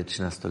prawie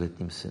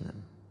 13-letnim synem?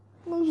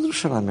 No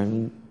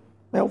wzruszony,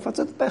 miał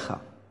facet pecha.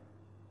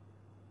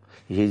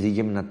 Jeżeli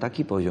zejdziemy na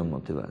taki poziom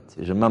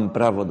motywacji, że mam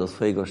prawo do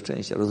swojego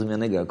szczęścia,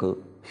 rozumianego jako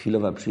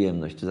chwilowa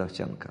przyjemność czy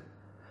zachcianka,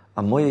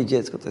 a moje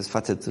dziecko to jest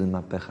facet, który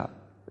ma pecha,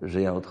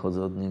 że ja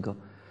odchodzę od niego,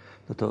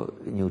 no to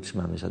nie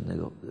utrzymamy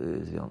żadnego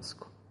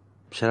związku.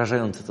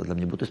 Przerażające to dla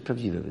mnie, bo to jest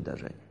prawdziwe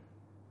wydarzenie.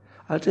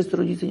 Ale często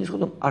rodzice nie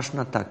schodzą aż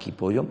na taki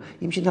poziom.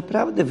 Im się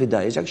naprawdę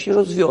wydaje, że jak się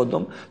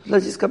rozwiodą, to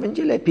dla dziecka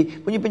będzie lepiej,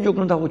 bo nie będzie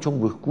oglądało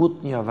ciągłych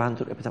kłótni,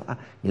 awantur. Ja pytam,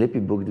 nie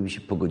lepiej było, gdyby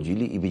się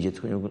pogodzili i by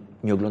dziecko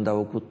nie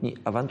oglądało kłótni,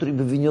 awantur i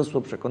by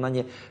wyniosło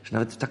przekonanie, że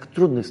nawet w tak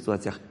trudnych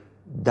sytuacjach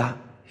da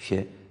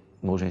się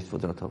małżeństwo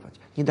odratować.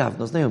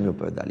 Niedawno znajomi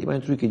opowiadali,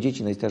 mają 3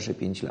 dzieci, najstarsze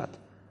 5 lat.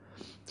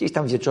 Gdzieś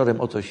tam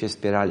wieczorem o coś się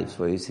spierali w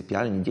swojej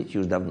sypialni, dzieci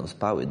już dawno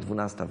spały,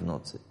 12 w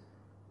nocy.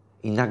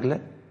 I nagle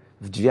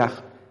w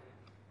drzwiach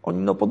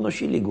oni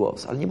podnosili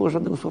głos, ale nie było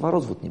żadnego słowa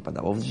rozwód nie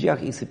padało. W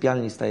drzwiach ich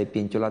sypialni staje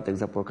 5-latek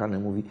zapłakany,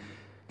 mówi,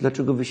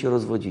 dlaczego wy się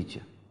rozwodzicie?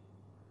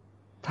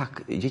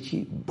 Tak,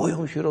 dzieci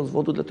boją się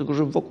rozwodu, dlatego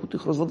że wokół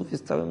tych rozwodów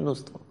jest całe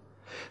mnóstwo.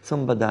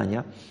 Są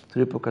badania,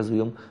 które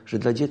pokazują, że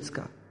dla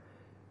dziecka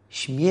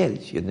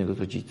śmierć jednego z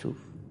rodziców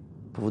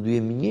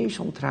powoduje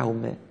mniejszą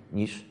traumę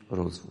niż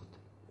rozwód.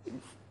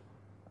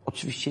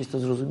 Oczywiście jest to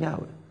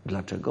zrozumiałe.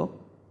 Dlaczego?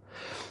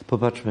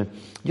 Popatrzmy,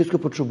 dziecko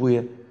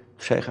potrzebuje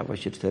 3, a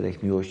właściwie 4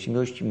 miłości.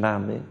 Miłości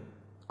mamy,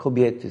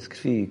 kobiety z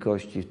krwi i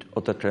kości,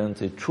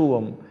 otaczającej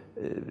czułą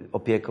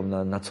opieką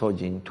na co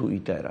dzień, tu i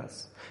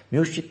teraz.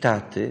 Miłości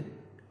taty,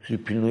 który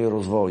pilnuje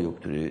rozwoju,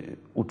 który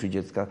uczy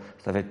dziecka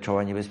stawiać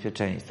czoła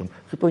niebezpieczeństwom.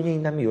 Zupełnie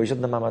inna miłość,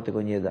 żadna mama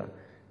tego nie da.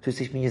 Tu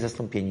jesteśmy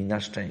niezastąpieni, na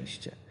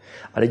szczęście.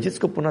 Ale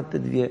dziecko ponad te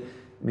 2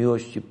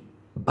 miłości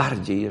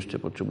bardziej jeszcze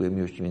potrzebuje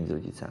miłości między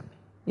rodzicami.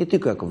 Nie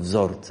tylko jako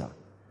wzorca,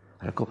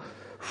 ale jako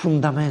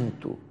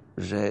fundamentu,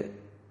 że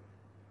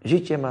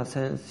życie ma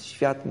sens,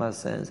 świat ma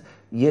sens,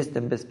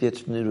 jestem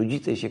bezpieczny,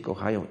 rodzice się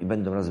kochają i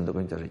będą razem do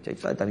końca życia. I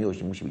wcale ta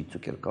miłość nie musi być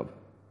cukierkowa.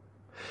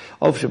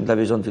 Owszem, dla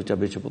wierzących trzeba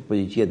by jeszcze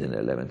podpowiedzieć jeden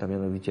element, a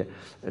mianowicie,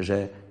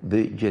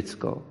 żeby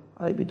dziecko,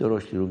 ale i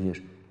dorośli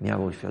również,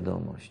 miało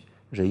świadomość,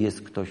 że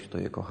jest ktoś, kto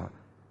je kocha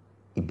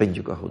i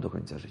będzie kochał do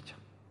końca życia.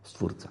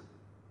 Stwórca.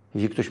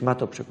 Jeśli ktoś ma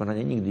to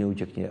przekonanie, nigdy nie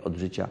ucieknie od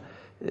życia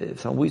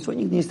w samobójstwo,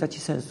 nigdy nie straci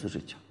sensu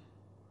życia.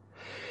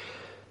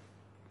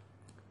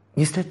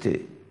 Niestety,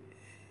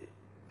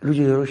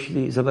 Ludzie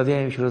dorośli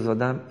zabawiają się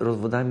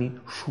rozwodami,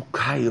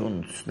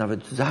 szukając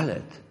nawet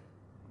zalet.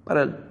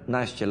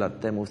 Paręnaście lat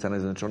temu w Stanach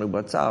Zjednoczonych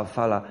była cała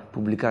fala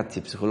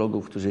publikacji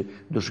psychologów, którzy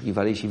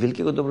doszukiwali się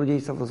wielkiego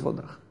dobrodziejstwa w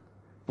rozwodach.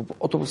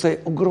 Oto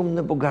powstaje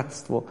ogromne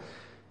bogactwo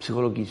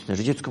psychologiczne,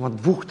 że dziecko ma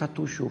 2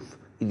 tatusiów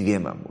i 2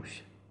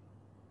 mamusie.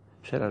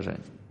 Przerażenie.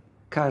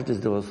 Każdy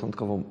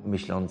zdroworozsądkowo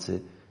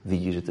myślący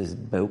widzi, że to jest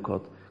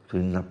bełkot,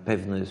 który na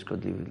pewno jest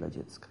szkodliwy dla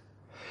dziecka.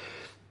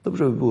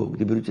 Dobrze by było,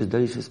 gdyby ludzie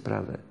zdali sobie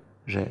sprawę,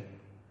 że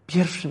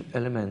pierwszym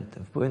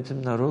elementem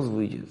wpływającym na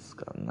rozwój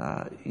dziecka,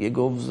 na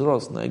jego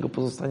wzrost, na jego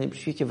pozostanie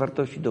przy świecie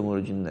wartości domu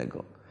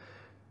rodzinnego,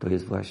 to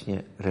jest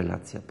właśnie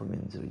relacja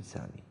pomiędzy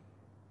rodzicami.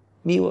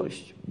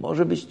 Miłość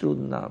może być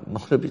trudna,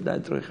 może być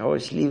nawet trochę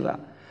hałaśliwa,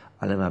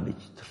 ale ma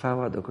być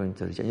trwała do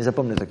końca życia. Nie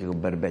zapomnę takiego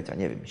berbecia,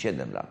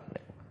 7 lat,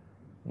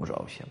 może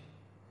 8.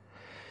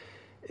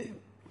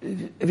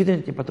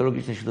 Ewidentnie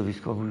patologiczne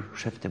środowisko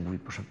szeptem mówi,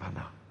 proszę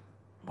pana,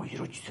 moi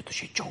rodzice to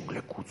się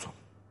ciągle kłócą.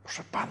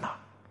 Proszę pana,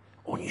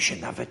 oni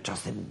się nawet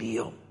czasem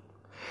biją.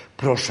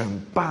 Proszę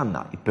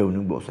pana, i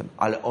pełnym głosem,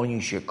 ale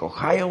oni się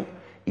kochają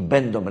i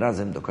będą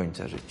razem do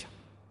końca życia.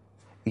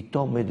 I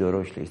to my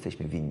dorośli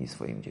jesteśmy winni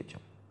swoim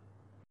dzieciom.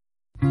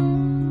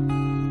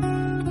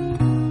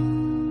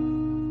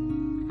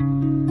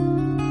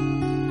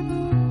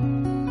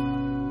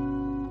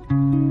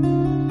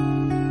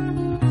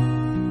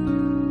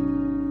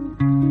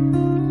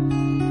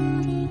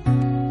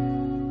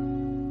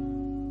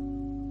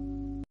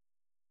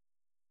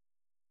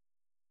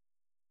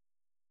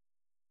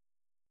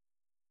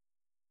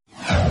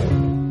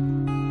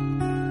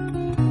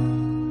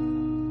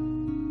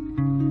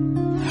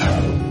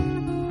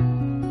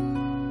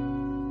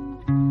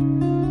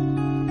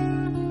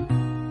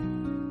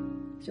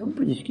 Chciałbym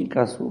powiedzieć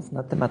kilka słów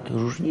na temat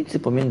różnicy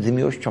pomiędzy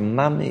miłością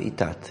mamy i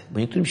taty. Bo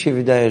niektórym się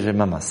wydaje, że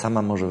mama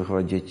sama może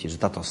wychować dzieci, że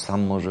tato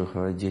sam może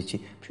wychować dzieci.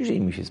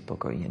 Przyjrzyjmy się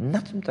spokojnie.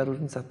 Na czym ta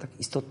różnica tak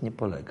istotnie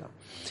polega?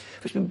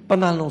 Weźmy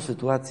banalną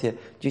sytuację.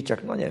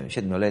 Dzieciak,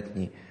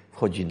 7-letni,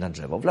 wchodzi na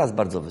drzewo. Wlazł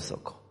bardzo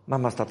wysoko.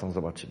 Mama z tatą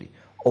zobaczyli.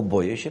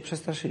 Oboje się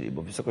przestraszyli,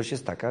 bo wysokość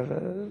jest taka,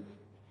 że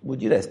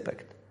budzi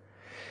respekt.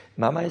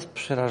 Mama jest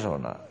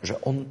przerażona,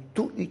 że on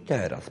tu i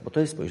teraz, bo to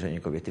jest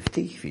spojrzenie kobiety, w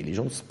tej chwili,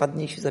 że on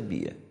spadnie i się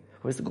zabije.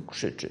 Wobec tego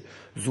krzyczy,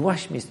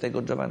 złaź mnie z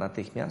tego drzewa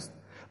natychmiast,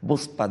 bo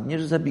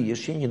spadniesz, zabijesz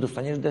się, nie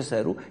dostaniesz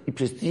deseru i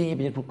przez tydzień nie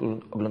będziesz mógł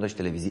oglądać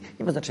telewizji.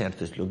 Nie ma znaczenia, czy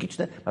to jest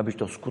logiczne, ma być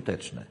to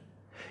skuteczne.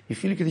 I w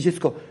chwili, kiedy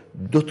dziecko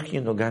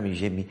dotknie nogami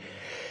ziemi,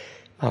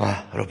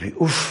 mama robi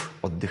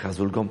oddycha z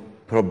ulgą,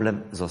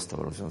 problem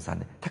został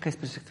rozwiązany. Taka jest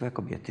perspektywa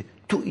kobiety.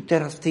 Tu i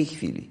teraz, w tej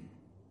chwili.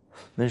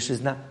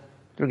 Mężczyzna,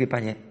 drogie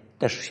panie,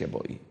 też się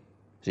boi,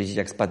 że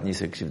dzieciak spadnie i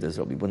sobie krzywdę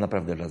zrobi, bo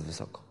naprawdę raz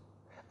wysoko.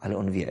 Ale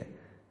on wie,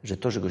 że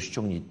to, że go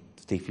ściągnie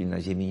w tej chwili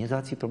na ziemię, nie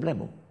załatwi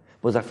problemu.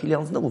 Bo za chwilę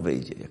on znowu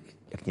wejdzie,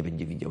 jak nie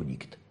będzie widział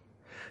nikt.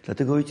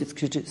 Dlatego ojciec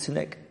krzyczy,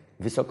 synek,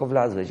 wysoko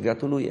wlazłeś,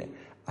 gratuluję.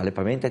 Ale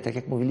pamiętaj, tak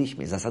jak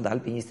mówiliśmy, zasada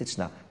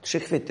alpinistyczna, 3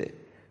 chwyty.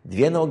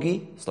 2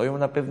 nogi stoją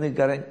na pewnych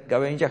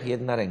gałęziach,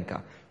 1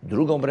 ręka.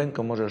 Drugą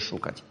ręką możesz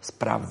szukać.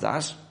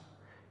 Sprawdzasz,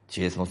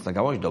 czy jest mocna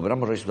gałąź, dobra,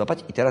 możesz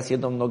złapać i teraz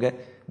 1 nogę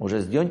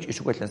możesz zdjąć i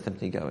szukać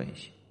następnej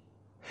gałęzi.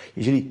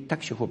 Jeżeli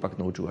tak się chłopak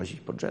nauczył łazić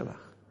po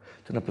drzewach,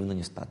 to na pewno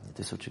nie spadnie,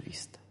 to jest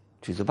oczywiste.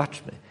 Czyli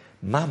zobaczmy,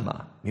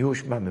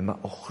 miłość mamy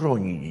ma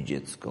ochronić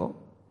dziecko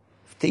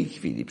w tej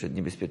chwili przed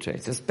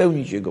niebezpieczeństwem,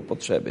 spełnić jego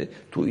potrzeby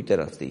tu i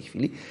teraz w tej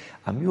chwili,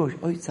 a miłość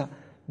ojca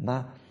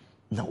ma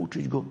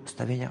nauczyć go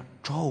stawiania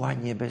czoła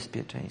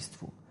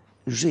niebezpieczeństwu,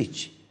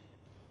 żyć,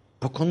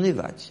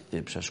 pokonywać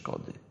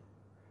przeszkody.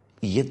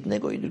 I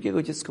jednego i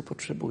drugiego dziecko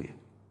potrzebuje.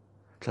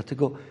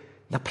 Dlatego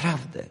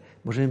naprawdę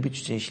możemy być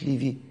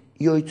szczęśliwi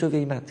i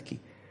ojcowie, i matki.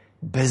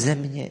 Beze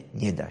mnie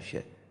nie da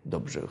się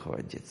dobrze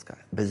wychować dziecka.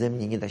 Beze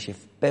mnie nie da się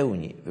w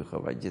pełni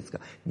wychować dziecka.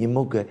 Nie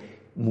mogę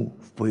mu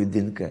w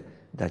pojedynkę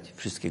dać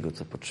wszystkiego,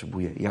 co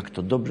potrzebuje. Jak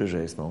to dobrze,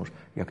 że jest mąż,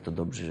 jak to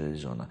dobrze, że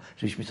jest żona.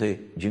 Żebyśmy sobie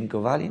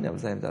dziękowali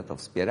nawzajem za to,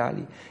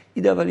 wspierali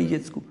i dawali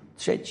dziecku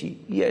trzeci,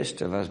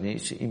 jeszcze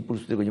ważniejszy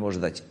impuls, którego nie może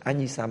dać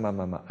ani sama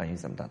mama, ani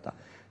sam tata.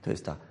 To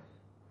jest ta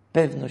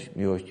pewność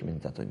miłości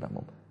między tatą i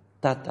mamą.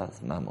 Tata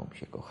z mamą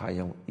się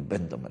kochają i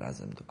będą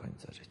razem do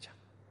końca życia.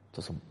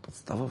 To są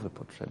podstawowe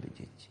potrzeby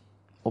dzieci.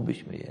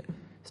 Obyśmy je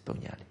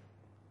spełniali.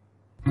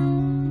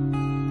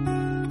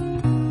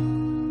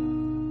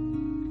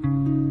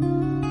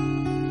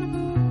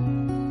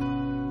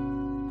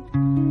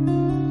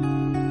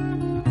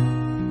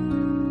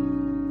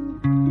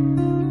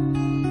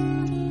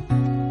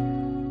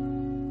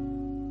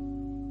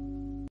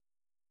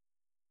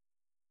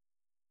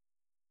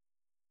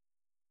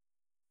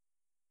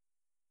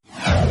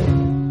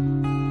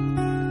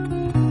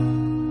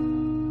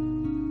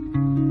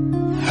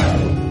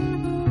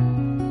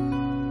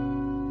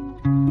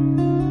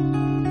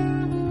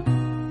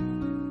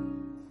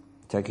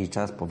 Co jakiś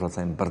czas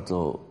powracają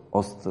bardzo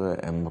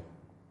ostre,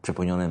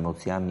 przepełnione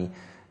emocjami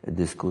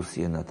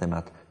dyskusje na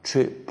temat,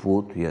 czy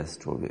płód jest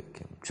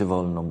człowiekiem, czy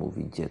wolno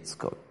mówić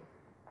dziecko.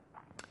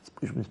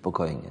 Spójrzmy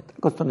spokojnie,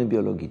 tylko od strony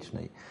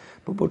biologicznej.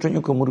 Po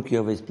połączeniu komórki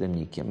owej z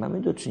plemnikiem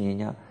mamy do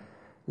czynienia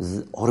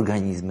z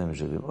organizmem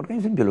żywym,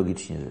 organizmem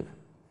biologicznie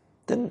żywym.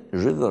 Ten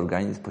żywy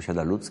organizm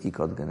posiada ludzki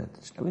kod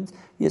genetyczny, a więc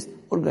jest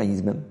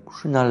organizmem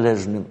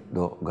przynależnym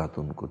do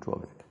gatunku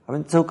człowieka. A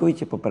więc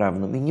całkowicie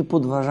poprawną i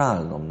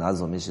niepodważalną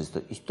nazwą jest to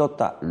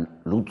istota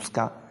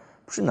ludzka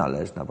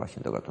przynależna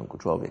właśnie do gatunku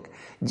człowiek.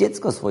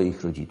 Dziecko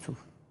swoich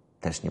rodziców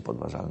też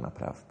niepodważalna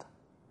prawda.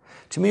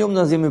 Czy my ją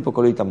nazwiemy po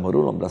kolei tam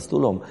morulą,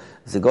 blastulą,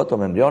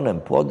 zygotą,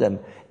 embrionem, płodem,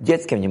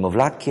 dzieckiem,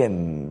 niemowlakiem,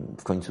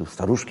 w końcu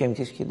staruszkiem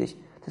gdzieś kiedyś?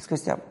 To jest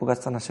kwestia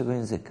bogactwa naszego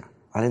języka.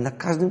 Ale na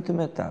każdym tym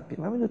etapie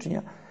mamy do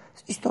czynienia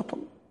z istotą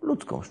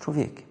ludzką, z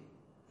człowiekiem.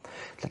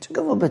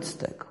 Dlaczego wobec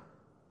tego,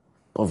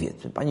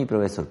 powiedzmy, pani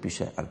profesor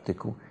pisze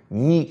artykuł,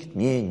 nikt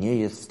mnie nie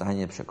jest w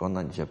stanie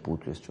przekonać, że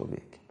płód jest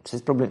człowiekiem. Czy to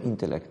jest problem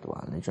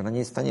intelektualny? Czy ona nie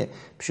jest w stanie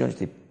przyjąć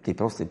tej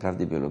prostej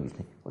prawdy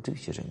biologicznej?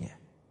 Oczywiście, że nie.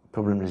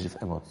 Problem leży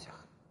w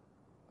emocjach.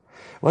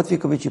 Łatwiej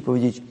kobiecie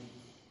powiedzieć,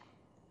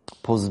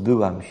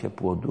 pozbyłam się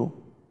płodu,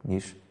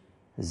 niż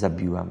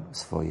zabiłam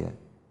swoje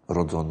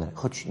rodzone,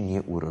 choć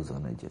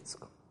nieurodzone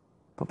dziecko.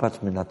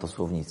 Popatrzmy na to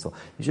słownictwo.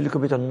 Jeżeli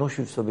kobieta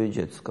nosi w sobie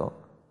dziecko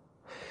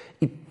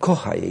i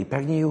kocha je i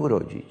pragnie je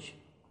urodzić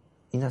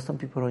i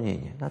nastąpi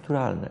poronienie,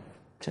 naturalne,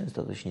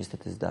 często to się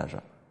niestety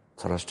zdarza,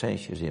 coraz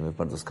częściej żyjemy w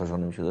bardzo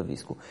skażonym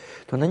środowisku,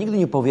 to ona nigdy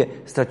nie powie,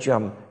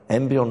 straciłam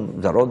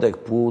embrion, zarodek,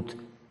 płód,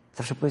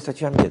 zawsze powie,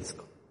 straciłam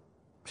dziecko.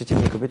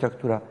 Przeciwnie, kobieta,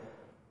 która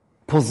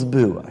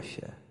pozbyła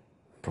się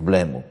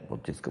problemu, bo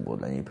dziecko było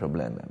dla niej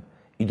problemem,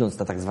 idąc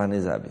na tak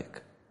zwany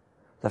zabieg.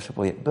 Zawsze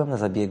powie, byłam na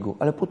zabiegu,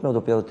 ale płód miał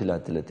dopiero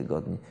tyle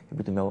tygodni,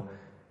 jakby to miało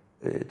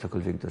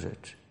cokolwiek do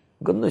rzeczy.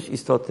 Godność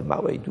istoty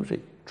małej,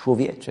 dużej,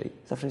 człowieczej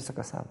zawsze jest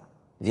taka sama.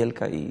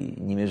 Wielka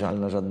i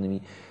niemierzalna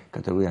żadnymi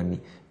kategoriami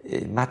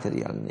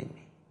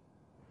materialnymi.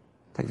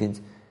 Tak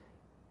więc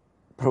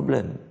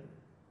problem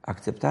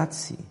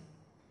akceptacji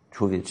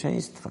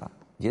człowieczeństwa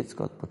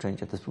dziecka od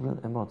poczęcia to jest problem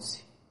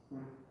emocji.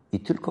 I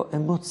tylko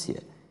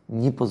emocje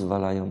nie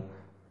pozwalają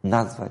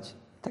nazwać,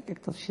 tak jak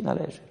to się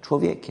należy,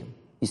 człowiekiem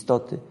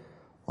istoty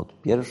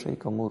od pierwszej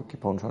komórki,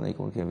 połączonej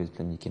komórkiem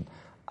plemnikiem,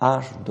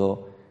 aż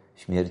do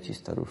śmierci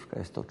staruszka.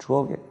 Jest to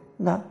człowiek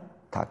na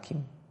takim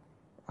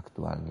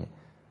aktualnie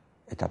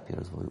etapie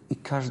rozwoju. I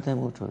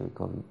każdemu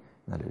człowiekowi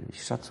należy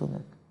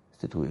szacunek z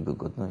tytułu jego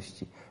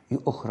godności i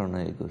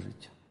ochrona jego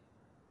życia.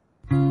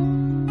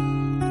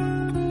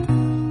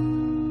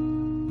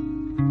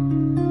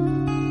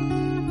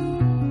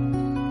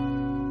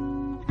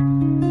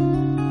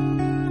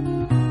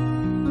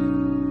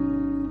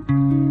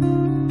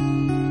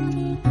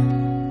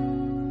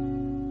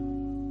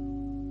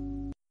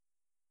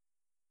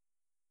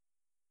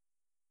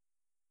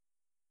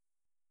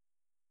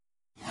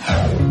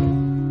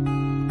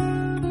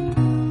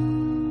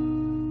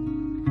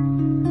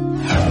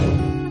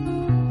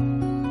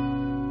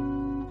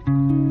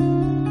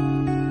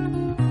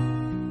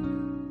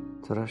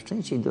 Coraz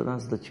częściej do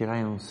nas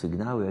docierają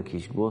sygnały,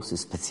 jakieś głosy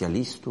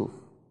specjalistów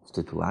z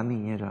tytułami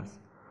nieraz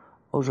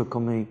o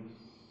rzekomej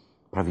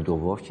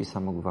prawidłowości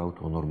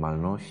samogwałtu, o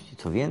normalności.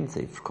 Co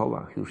więcej, w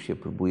szkołach już się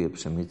próbuje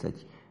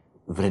przemycać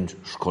wręcz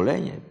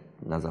szkolenie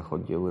na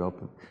zachodzie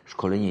Europy,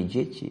 szkolenie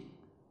dzieci.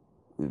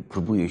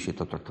 Próbuje się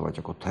to traktować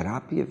jako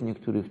terapię w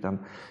niektórych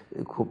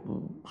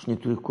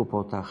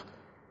kłopotach.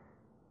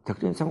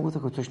 Traktując samogwałt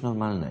jako coś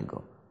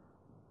normalnego.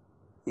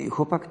 I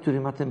chłopak,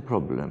 który ma ten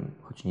problem,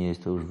 choć nie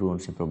jest to już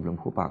wyłącznie problem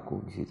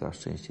chłopaków, dzisiaj coraz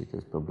częściej to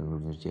jest problem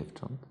również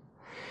dziewcząt,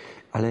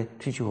 ale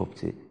częściej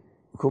chłopcy,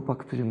 chłopak,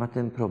 który ma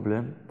ten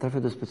problem,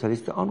 trafia do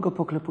specjalisty, a on go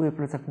poklepuje po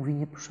plecach, mówi,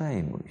 nie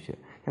przejmuj się,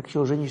 jak się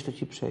ożenisz, to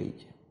ci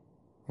przejdzie.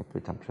 Ja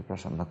pytam,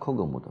 przepraszam, na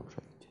kogo mu to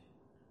przejdzie?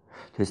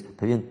 To jest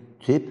pewien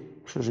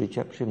typ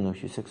przeżycia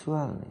przyjemności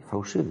seksualnej,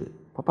 fałszywy.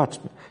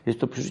 Popatrzmy, jest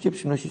to przeżycie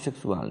przyjemności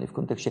seksualnej w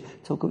kontekście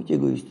całkowicie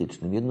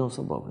egoistycznym,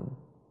 jednoosobowym.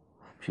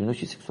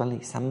 Przyjemności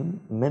seksualnej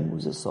samemu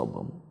ze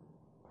sobą,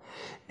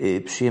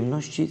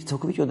 przyjemności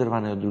całkowicie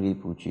oderwanej od drugiej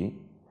płci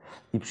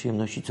i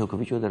przyjemności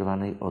całkowicie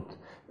oderwanej od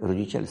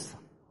rodzicielstwa,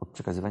 od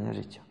przekazywania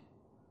życia.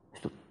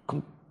 Jest to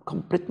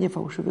kompletnie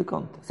fałszywy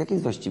kontekst. Jaki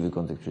jest właściwy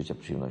kontekst przeżycia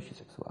przyjemności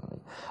seksualnej?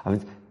 A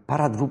więc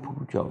para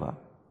dwupłciowa,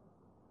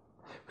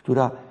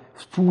 która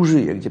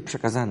współżyje, gdzie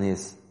przekazany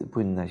jest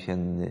płyn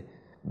nasienny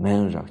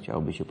męża,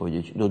 chciałoby się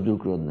powiedzieć, do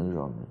dróg rodnych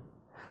żony.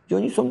 Gdzie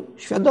oni są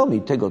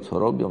świadomi tego, co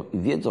robią i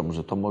wiedzą,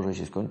 że to może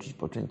się skończyć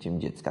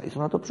poczęciem dziecka i są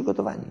na to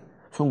przygotowani.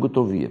 Są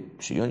gotowi je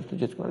przyjąć, to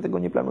dziecko, ale tego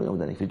nie planują w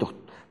danej chwili. To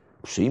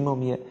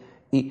przyjmą je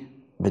i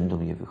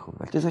będą je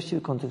wychowywać. To jest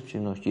właściwy kontekst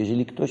przyjemności.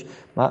 Jeżeli ktoś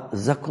ma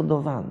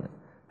zakodowane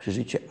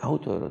przeżycie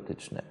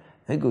autoerotyczne,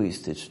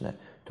 egoistyczne,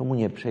 to mu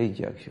nie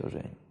przejdzie, jak się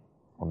ożeni.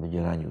 On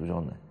będzie ranił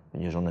żonę,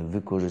 będzie żonę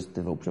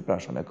wykorzystywał,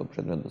 jako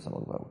przedmiot do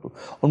samogwałtu.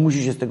 On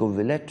musi się z tego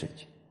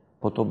wyleczyć,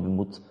 po to, by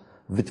móc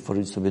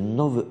wytworzyć sobie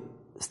nowy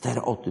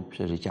stereotyp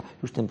przeżycia,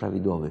 już ten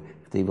prawidłowy,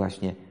 w tej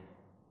właśnie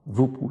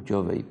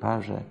dwupłciowej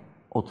parze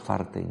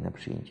otwartej na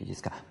przyjęcie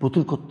dziecka. Bo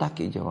tylko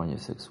takie działanie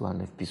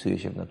seksualne wpisuje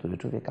się w naturę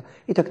człowieka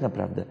i tak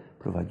naprawdę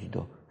prowadzi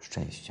do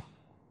szczęścia.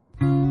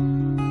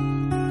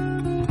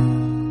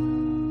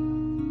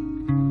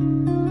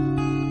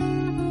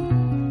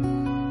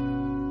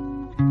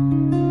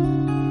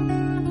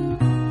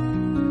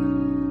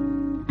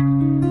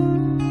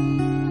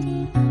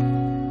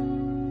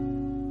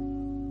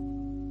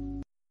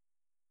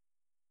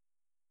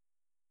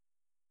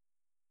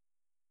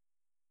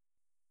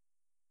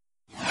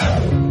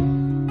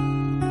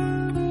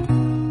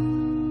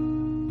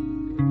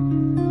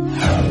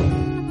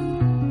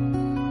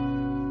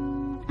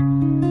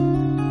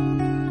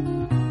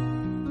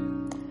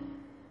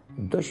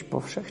 dość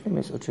powszechnym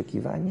jest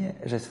oczekiwanie,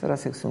 że sfera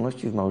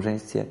seksualności w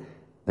małżeństwie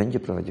będzie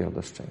prowadziła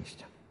do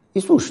szczęścia.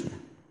 I słusznie,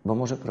 bo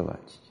może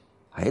prowadzić.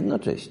 A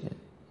jednocześnie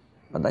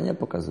badania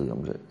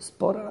pokazują, że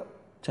spora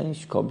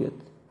część kobiet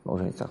w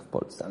małżeństwach w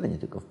Polsce, ale nie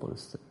tylko w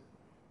Polsce,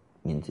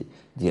 między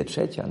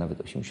 2/3, a nawet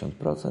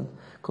 80%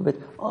 kobiet,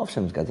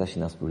 owszem, zgadza się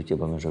na współżycie,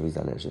 bo mężowi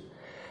zależy,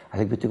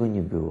 ale jakby tego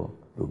nie było,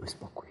 byłby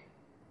spokój.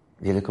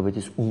 Wiele kobiet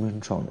jest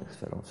umęczonych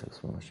sferą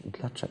seksualności. I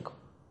dlaczego?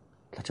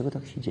 Dlaczego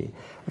tak się dzieje?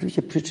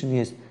 Oczywiście przyczyn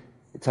jest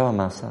cała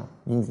masa,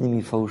 między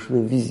innymi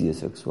fałszywe wizje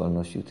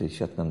seksualności, które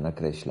świat nam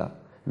nakreśla.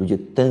 Ludzie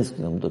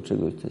tęsknią do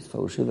czegoś, co jest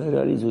fałszywe,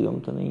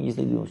 realizują to, no i nie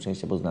znajdują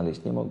szczęścia, bo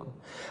znaleźć nie mogą.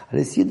 Ale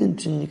jest jeden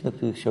czynnik, na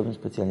który chciałbym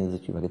specjalnie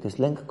zwrócić uwagę. To jest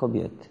lęk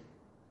kobiety.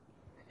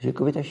 Jeżeli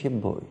kobieta się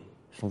boi,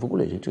 zresztą w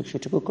ogóle, jeżeli człowiek się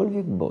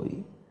czegokolwiek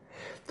boi,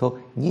 to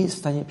nie jest w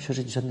stanie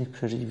przeżyć żadnych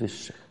przeżyć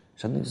wyższych,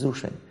 żadnych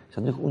wzruszeń,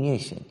 żadnych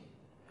uniesień.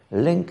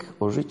 Lęk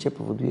o życie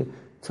powoduje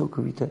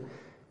całkowite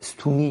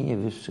stłumienie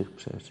wyższych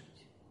przeżyć.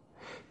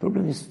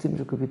 Problem jest w tym,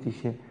 że kobiety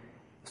się,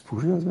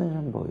 współżyjąc z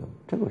mężem, boją.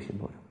 Czego się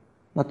boją?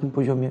 Na tym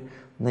poziomie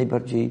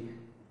najbardziej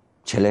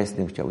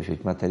cielesnym, chciało się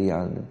być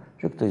materialnym,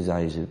 że ktoś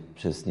zajrzy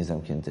przez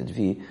niezamknięte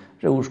drzwi,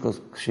 że łóżko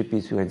skrzypi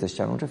i słychać za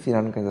ścianą, że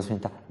firanka jest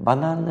zasłonięta.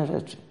 Banalne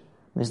rzeczy.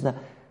 Mężczyzna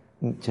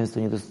często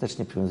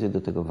niedostatecznie przywiązuje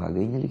do tego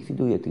wagę i nie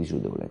likwiduje tych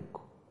źródeł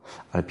lęku.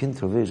 Ale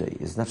piętro wyżej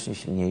jest znacznie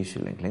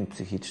silniejszy lęk, lęk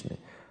psychiczny.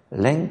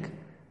 Lęk,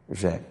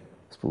 że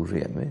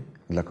współżyjemy.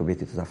 Dla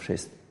kobiety to zawsze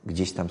jest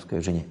gdzieś tam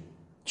skojarzenie.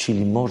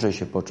 Czyli może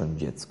się począć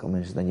dziecko.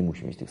 Mężczyzna nie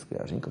musi mieć tych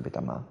skojarzeń.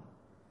 Kobieta ma.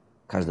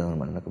 Każda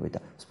normalna kobieta.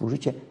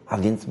 Współżycie, a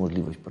więc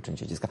możliwość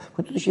poczęcia dziecka. W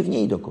końcu to się w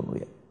niej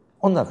dokonuje.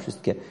 Ona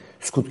wszystkie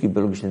skutki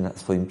biologiczne na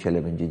swoim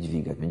ciele będzie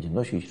dźwigać. Będzie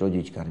nosić,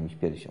 rodzić, karmić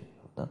piersią.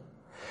 Prawda?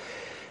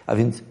 A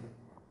więc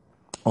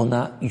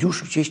ona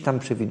już gdzieś tam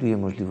przewiduje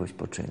możliwość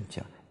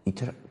poczęcia. I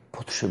teraz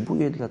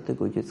potrzebuje dla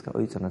tego dziecka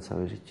ojca na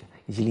całe życie.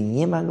 Jeżeli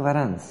nie ma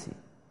gwarancji,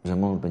 że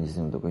mąż będzie z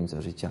nią do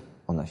końca życia,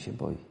 ona się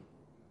boi.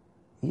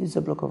 I jest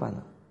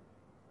zablokowana.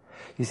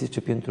 Jest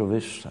jeszcze piętro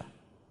wyższe.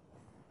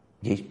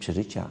 Gdzieś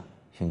przeżycia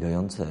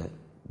sięgające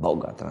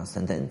Boga,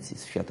 transcendencji,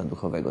 z świata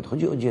duchowego. To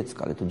chodzi o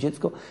dziecko, ale to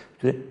dziecko,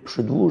 które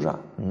przedłuża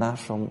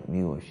naszą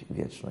miłość i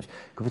wieczność.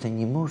 Kobieta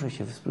nie może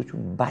się w skrócie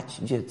bać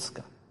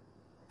dziecka.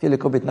 Wiele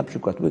kobiet na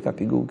przykład łyka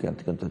pigułki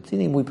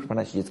antykoncepcyjne i mówi, proszę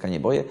pana, się dziecka nie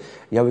boję,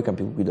 ja łykam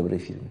pigułki dobrej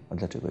firmy. A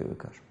dlaczego je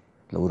łykasz?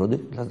 Dla urody,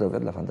 dla zdrowia,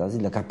 dla fantazji,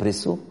 dla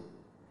kaprysu?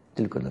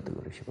 Tylko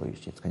dlatego, że się boisz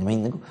dziecka. Nie ma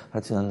innego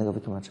racjonalnego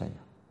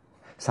wytłumaczenia.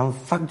 Sam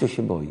fakt, że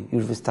się boi,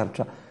 już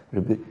wystarcza,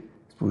 żeby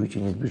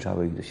współżycie nie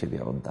zbliżało ich do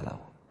siebie, a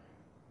oddalało.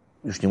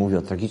 Już nie mówię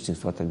o tragicznych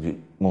sytuacjach, gdzie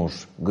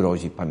mąż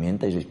grozi,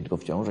 pamiętaj, żeś mi tylko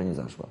w ciążę nie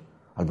zaszła.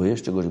 Albo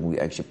jeszcze gorzej mówi,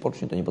 a jak się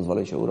pocznie, to nie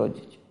pozwolę się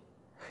urodzić.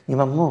 Nie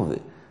ma mowy,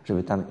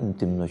 żeby tam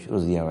intymność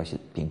rozwijała się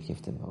pięknie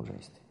w tym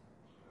małżeństwie.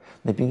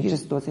 Najpiękniejsza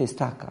sytuacja jest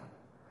taka,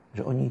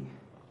 że oni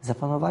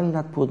zapanowali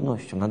nad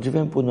płodnością, nad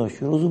żywem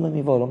płodnością, rozumem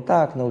i wolą.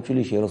 Tak,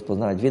 nauczyli się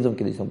rozpoznawać, wiedzą,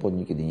 kiedy są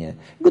płodni, kiedy nie.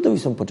 Gotowi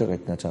są poczekać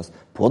na czas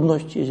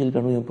płodności, jeżeli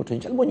planują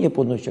poczęcie, albo nie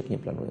płodności, jak nie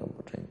planują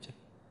poczęcia.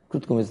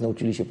 Krótko mówiąc,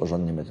 nauczyli się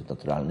porządnie metod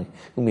naturalnych,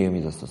 umieją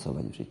je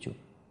zastosować w życiu.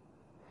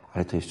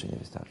 Ale to jeszcze nie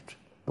wystarczy.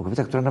 Bo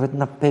kobieta, która nawet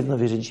na pewno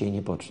wie, że dzisiaj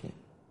nie pocznie,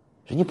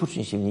 że nie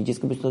pocznie się w niej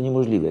dziecko, będzie to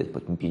niemożliwe po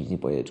tym 5 dni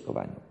po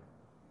jajeczkowaniu,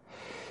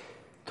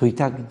 to i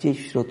tak gdzieś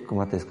w środku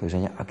ma te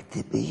skojarzenia, a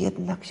gdyby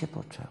jednak się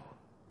poczęło.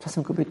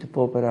 Czasem kobiety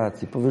po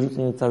operacji, po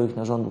wyrzuceniu całych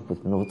narządów,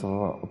 powiedzmy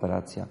nowotworowa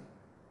operacja,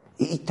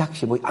 i tak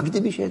się boi, a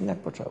gdyby się jednak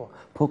poczęło,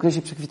 po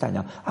okresie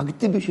przekwitania, a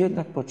gdyby się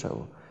jednak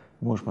poczęło,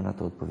 mąż ma na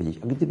to odpowiedzieć,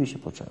 a gdyby się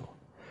poczęło,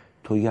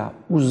 to ja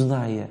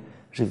uznaję,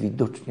 że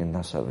widocznie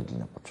nasza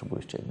rodzina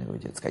potrzebuje jeszcze jednego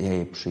dziecka. Ja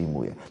je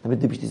przyjmuję. Nawet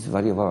gdybyś ty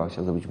zwariowała,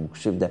 chciał zrobić mu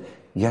krzywdę,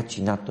 ja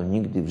ci na to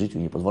nigdy w życiu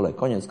nie pozwolę.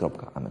 Koniec,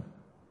 kropka. Amen.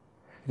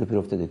 I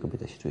dopiero wtedy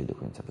kobieta się czuje do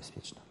końca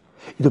bezpieczna.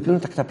 I dopiero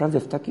tak naprawdę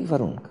w takich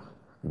warunkach,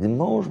 gdy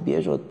mąż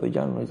bierze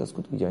odpowiedzialność za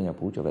skutki działania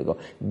płciowego,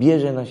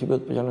 bierze na siebie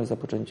odpowiedzialność za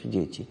poczęcie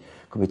dzieci,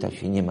 kobieta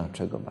się nie ma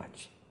czego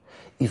bać.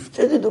 I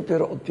wtedy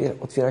dopiero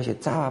otwiera się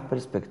cała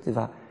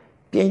perspektywa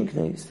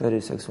pięknej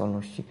sfery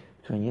seksualności,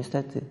 która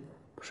niestety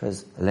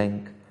przez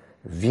lęk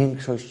w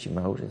większości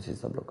małżeństw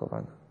jest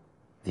zablokowana.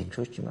 W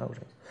większości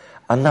małżeństw.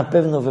 A na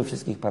pewno we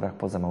wszystkich parach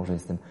poza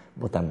małżeństwem,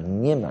 bo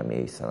tam nie ma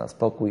miejsca na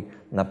spokój,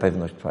 na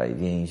pewność trwałej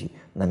więzi,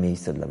 na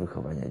miejsce dla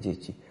wychowania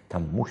dzieci.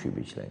 Tam musi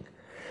być lęk.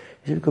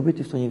 Jeżeli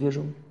kobiety w to nie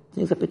wierzą, to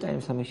niech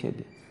zapytają same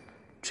siebie,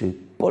 czy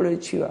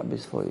poleciłaby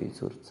swojej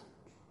córce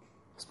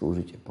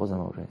współżycie poza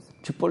małżeństwem?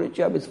 Czy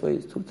poleciłaby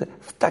swojej córce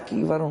w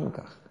takich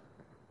warunkach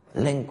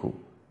lęku,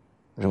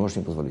 że mąż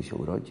nie pozwoli się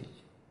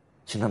urodzić?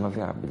 Czy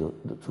namawiałaby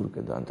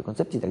córkę do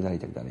antykoncepcji i tak dalej,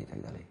 i tak dalej, i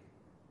tak dalej.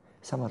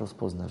 Sama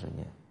rozpozna, że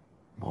nie.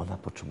 Bo ona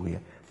potrzebuje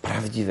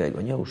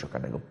prawdziwego,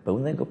 nieoszukanego,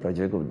 pełnego,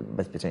 prawdziwego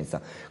bezpieczeństwa,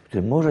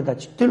 które może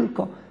dać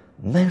tylko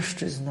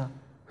mężczyzna,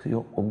 który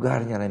ją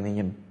ogarnia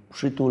ramieniem,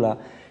 przytula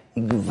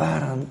i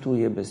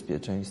gwarantuje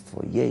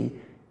bezpieczeństwo jej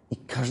i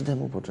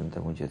każdemu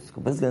poczętemu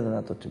dziecku, bez względu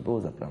na to, czy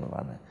było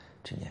zaplanowane,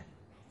 czy nie.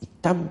 I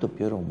tam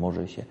dopiero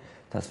może się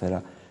ta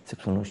sfera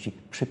seksualności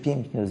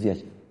przepięknie rozwijać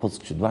pod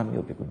skrzydłami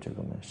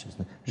opiekuńczego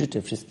mężczyzny.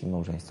 Życzę wszystkim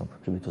małżeństwom,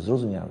 żeby to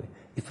zrozumiały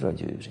i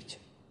wprowadziły w życie.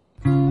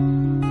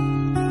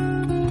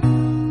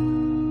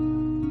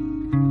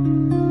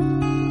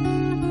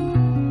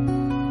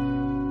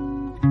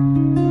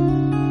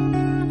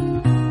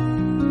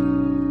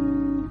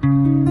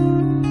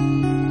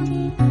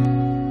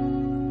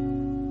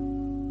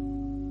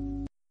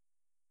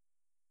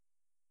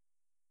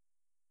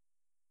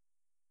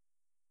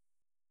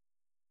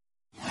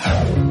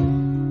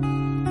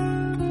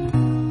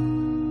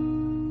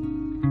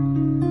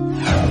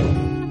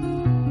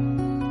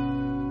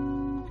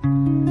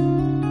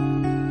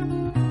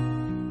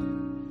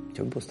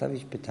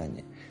 postawić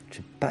pytanie,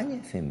 czy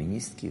panie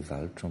feministki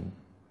walczą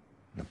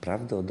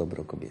naprawdę o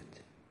dobro kobiety?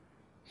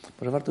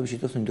 Może warto by się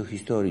cofnąć do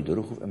historii, do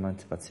ruchów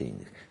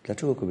emancypacyjnych.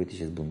 Dlaczego kobiety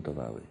się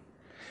zbuntowały?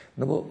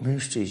 No bo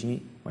mężczyźni,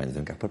 mając w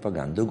rękach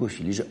propagandę,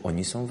 ogłosili, że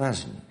oni są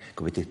ważni.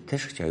 Kobiety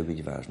też chciały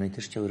być ważne i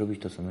też chciały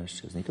robić to, co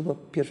mężczyzny. I to była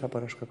pierwsza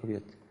porażka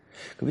kobiety.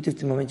 Kobiety w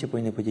tym momencie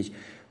powinny powiedzieć,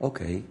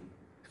 okej,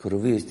 skoro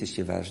wy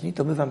jesteście ważni,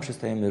 to my wam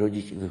przestajemy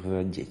rodzić i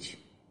wychowywać dzieci.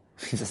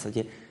 W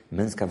zasadzie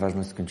męska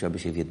ważność skończyłaby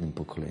się w jednym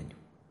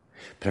pokoleniu.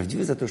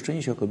 Prawdziwe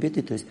zatroszczenie się o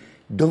kobiety to jest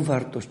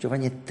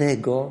dowartościowanie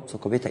tego, co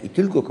kobieta i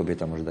tylko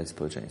kobieta może dać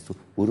społeczeństwu.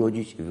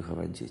 Urodzić i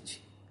wychować dzieci.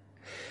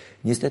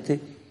 Niestety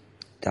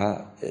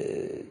ta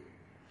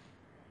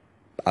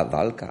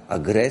walka,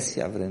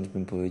 agresja wręcz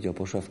bym powiedział,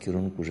 poszła w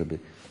kierunku, żeby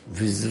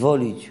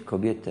wyzwolić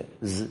kobietę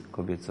z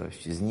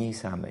kobiecości, z niej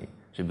samej,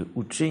 żeby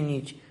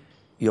uczynić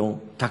ją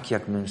tak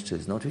jak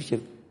mężczyzną. Oczywiście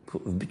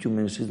w byciu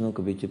mężczyzną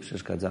kobiecie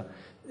przeszkadza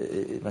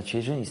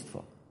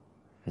macierzyństwo.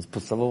 Więc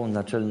podstawową,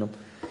 naczelną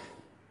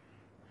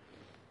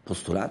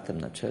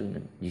postulatem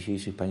naczelnym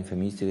dzisiejszych pań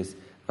feministycznych jest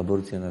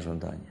aborcja na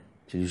żądanie.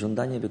 Czyli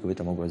żądanie, by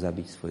kobieta mogła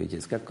zabić swoje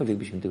dziecko. Jakkolwiek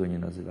byśmy tego nie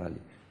nazywali.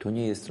 To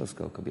nie jest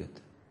troska o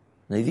kobietę.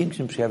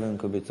 Największym przejawem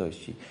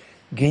kobiecości,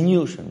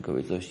 geniuszem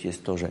kobiecości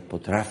jest to, że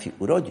potrafi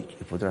urodzić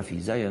i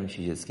potrafi zająć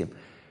się dzieckiem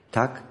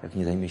tak, jak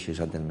nie zajmie się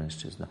żaden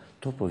mężczyzna.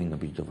 To powinno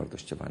być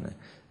dowartościowane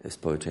w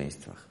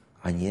społeczeństwach,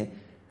 a nie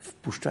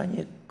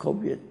wpuszczanie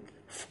kobiet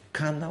w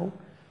kanał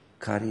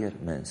karier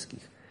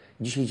męskich.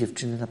 Dzisiaj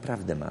dziewczyny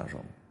naprawdę marzą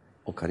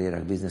o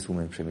karierach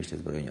bizneswoman w przemyśle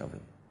zbrojeniowym.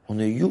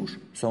 One już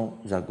są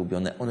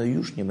zagubione, one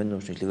już nie będą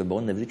szczęśliwe, bo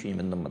one w życiu nie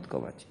będą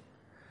matkować.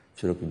 W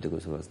szerokim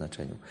tego słowa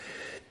znaczeniu.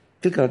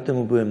 Kilka lat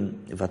temu byłem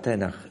w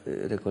Atenach,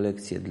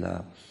 rekolekcje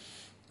dla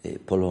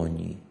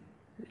Polonii.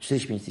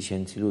 45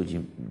 tysięcy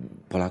ludzi,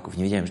 Polaków.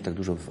 Nie wiedziałem, że tak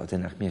dużo w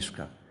Atenach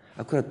mieszka.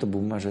 Akurat to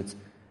był marzec,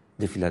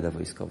 defilada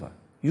wojskowa.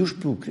 Już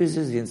był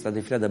kryzys, więc ta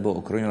defilada była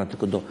okrojona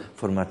tylko do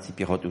formacji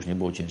piechoty. Już nie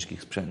było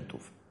ciężkich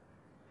sprzętów.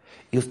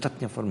 I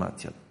ostatnia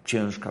formacja,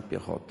 ciężka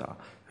piechota,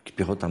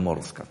 piechota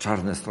morska,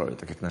 czarne stroje,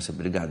 tak jak nasze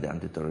brygady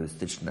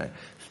antyterrorystyczne,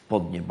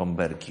 spodnie,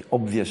 bomberki,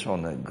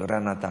 obwieszone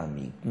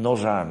granatami,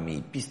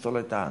 nożami,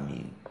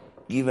 pistoletami,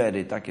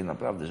 giwery takie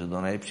naprawdę, że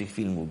do najlepszych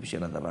filmów by się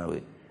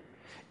nadawały.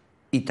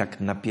 I tak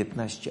na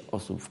 15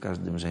 osób w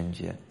każdym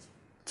rzędzie,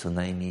 co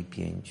najmniej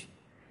 5.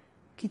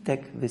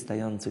 Kitek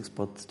wystających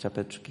spod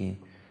czapeczki,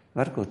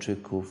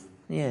 warkoczyków.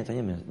 Nie, to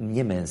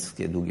nie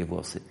męskie, długie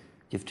włosy.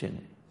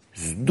 Dziewczyny.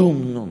 Z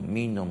dumną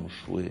miną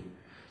szły.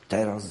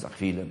 Teraz za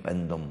chwilę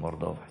będą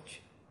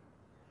mordować.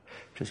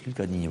 Przez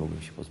kilka dni nie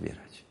mogłem się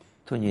pozbierać.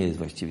 To nie jest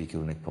właściwy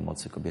kierunek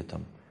pomocy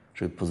kobietom,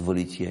 żeby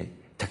pozwolić je,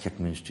 tak jak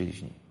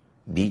mężczyźni,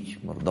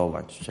 bić,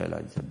 mordować,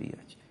 strzelać,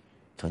 zabijać.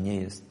 To nie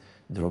jest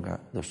droga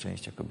do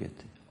szczęścia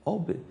kobiety.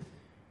 Oby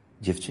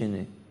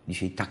dziewczyny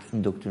dzisiaj tak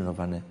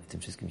indoktrynowane w tym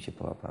wszystkim się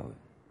połapały.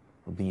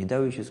 Oby nie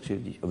dały się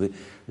skrzywdzić. Oby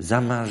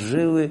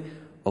zamarzyły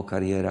o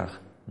karierach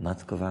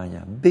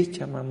matkowania,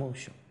 bycia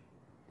mamusią.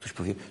 Ktoś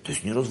powie, to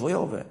jest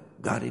nierozwojowe,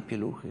 gary,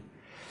 pieluchy.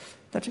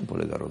 Na czym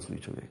polega rozwój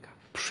człowieka?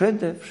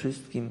 Przede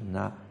wszystkim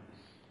na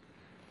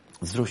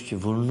wzroście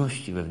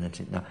wolności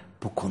wewnętrznej, na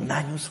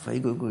pokonaniu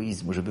swojego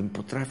egoizmu, żebym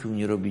potrafił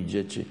nie robić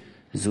rzeczy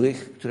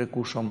złych, które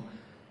kuszą,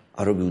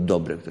 a robił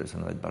dobre, które są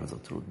nawet bardzo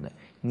trudne.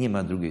 Nie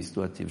ma drugiej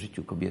sytuacji w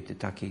życiu kobiety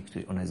takiej, w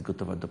której ona jest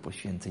gotowa do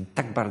poświęceń,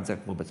 tak bardzo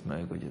jak wobec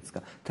małego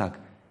dziecka. Tak,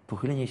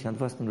 pochylenie się nad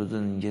własnym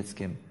rodzonym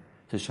dzieckiem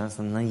to jest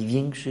szansa na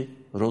największy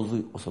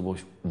rozwój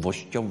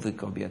osobowościowy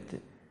kobiety.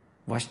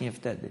 Właśnie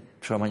wtedy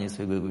przełamanie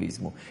swojego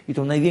egoizmu. I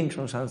tą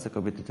największą szansę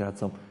kobiety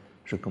tracą,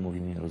 rzekomo w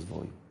imię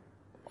rozwoju.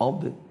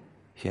 Oby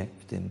się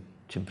w tym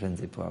czym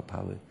prędzej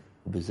połapały,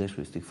 oby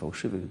zeszły z tych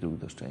fałszywych dróg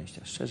do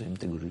szczęścia. Szczerze im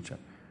tego życzę,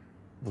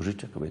 bo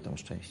życzę kobietom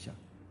szczęścia.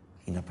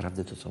 I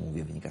naprawdę to, co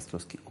mówię, wynika z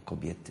troski o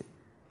kobiety,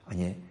 a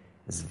nie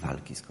z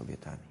walki z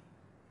kobietami.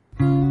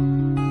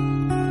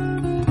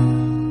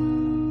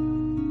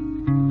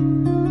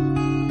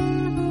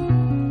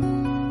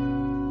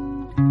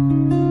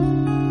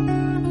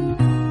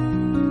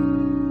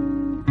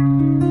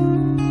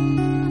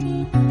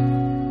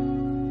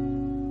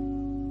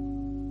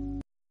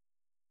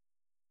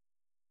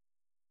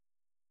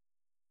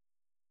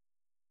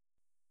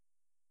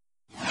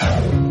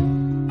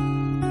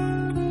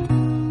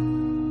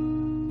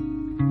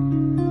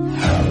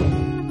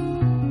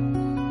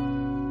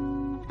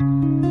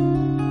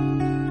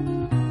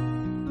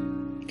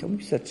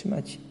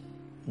 Zatrzymać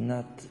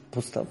nad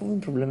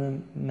podstawowym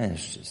problemem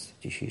mężczyzn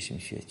w dzisiejszym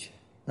świecie,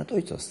 nad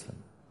ojcostwem.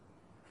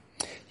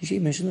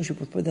 Dzisiaj mężczyznom się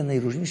podpowiada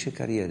najróżniejsze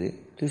kariery,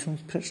 które są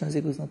sprzeczne z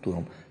jego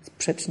naturą,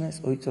 sprzeczne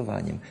z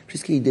ojcowaniem.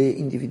 Wszystkie idee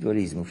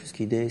indywidualizmu,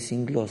 wszystkie idee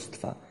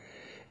singlostwa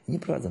nie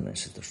prowadzą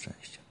mężczyzn do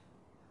szczęścia.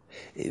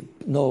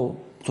 No,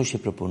 co się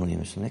proponuje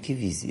mężczyznom? Jakie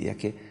wizje,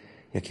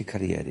 jakie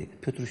kariery?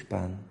 Piotruś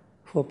Pan,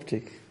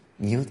 chłopczyk,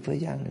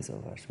 nieodpowiedzialny,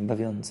 zauważ,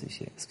 bawiący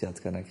się z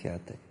kwiatka na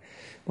kwiatek.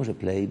 Może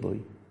playboy,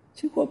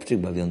 czy chłopczyk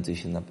bawiący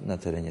się na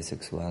terenie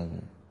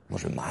seksualnym.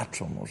 Może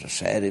macho, może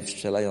szeryf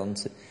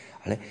strzelający,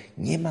 ale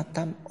nie ma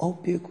tam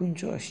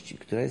opiekuńczości,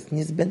 która jest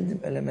niezbędnym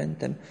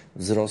elementem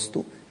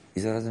wzrostu i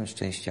zarazem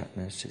szczęścia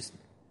mężczyzny.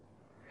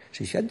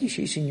 Czyli świat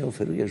dzisiejszy nie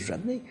oferuje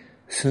żadnej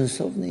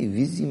sensownej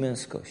wizji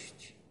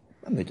męskości.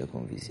 Mamy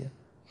taką wizję.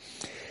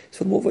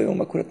 Sformułował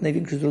ją akurat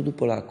największy z rodu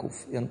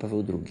Polaków, Jan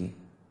Paweł II.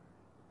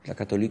 Dla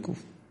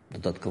katolików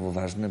dodatkowo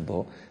ważne,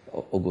 bo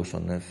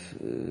ogłoszone w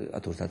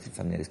autoritatis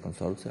familiaris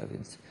consortia, a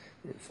więc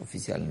w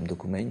oficjalnym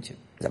dokumencie,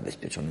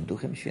 zabezpieczony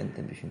Duchem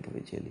Świętym, byśmy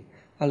powiedzieli.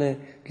 Ale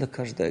dla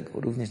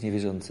każdego, również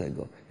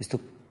niewierzącego, jest to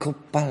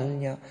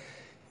kopalnia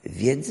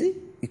wiedzy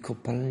i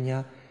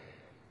kopalnia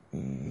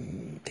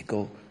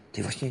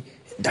tej właśnie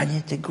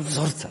danie tego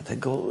wzorca,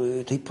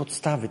 tej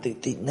podstawy,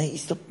 tej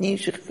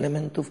najistotniejszych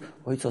elementów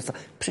ojcostwa.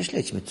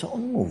 Prześledźmy, co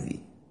on mówi.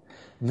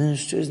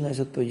 Mężczyzna jest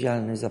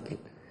odpowiedzialny za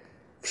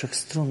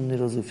wszechstronny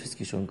rozwój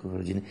wszystkich członków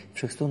rodziny.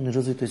 Wszechstronny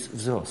rozwój to jest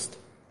wzrost.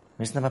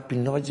 Mężczyzna ma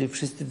pilnować, żeby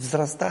wszyscy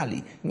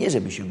wzrastali. Nie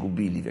żeby się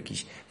gubili w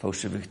jakichś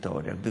fałszywych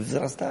teoriach, by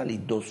wzrastali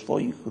do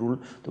swoich ról,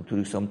 do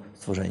których są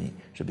stworzeni.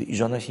 Żeby i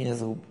żona się nie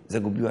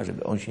zagubiła,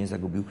 żeby on się nie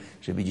zagubił,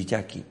 żeby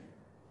dzieciaki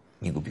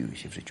nie gubiły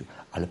się w życiu.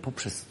 Ale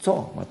poprzez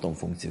co ma tą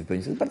funkcję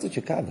wypełnić? To jest bardzo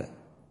ciekawe.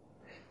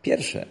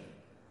 Pierwsze,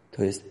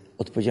 to jest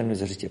odpowiedzialność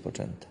za życie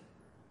poczęte.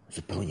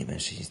 Zupełnie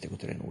mężczyźni z tego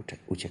terenu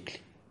uciekli.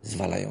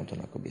 Zwalają to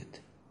na kobiety.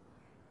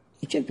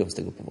 I cierpią z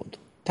tego powodu.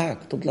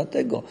 Tak, to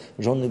dlatego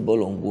żony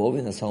bolą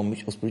głowy na samą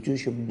myśl o spróciu,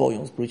 się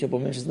boją sprócia, bo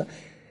mężczyzna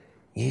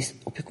nie jest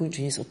opiekuńczy,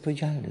 nie jest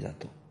odpowiedzialny za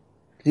to.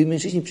 Gdyby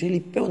mężczyźni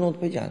przyjęli pełną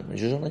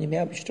odpowiedzialność, że żona nie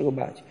miałaby się czego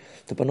bać,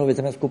 to panowie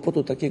zamiast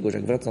kłopotu takiego, że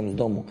jak wracam z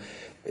domu,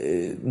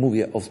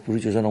 mówię o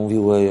współżyciu, żona mówi,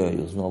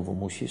 ojeju, znowu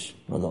musisz?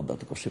 No dobra,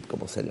 tylko szybko,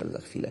 bo serial za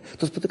chwilę.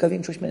 To spotyka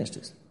większość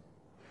mężczyzn.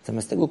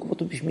 Zamiast tego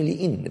kłopotu byśmy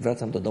mieli inny.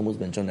 Wracam do domu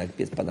zmęczony jak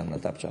pies, padam na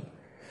tapczan.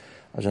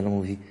 A żona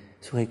mówi,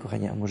 słuchaj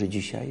kochanie, a może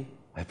dzisiaj?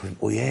 A ja powiem,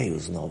 ojeju,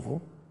 znowu?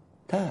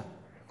 Tak.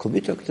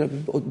 Kobieta, która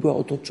była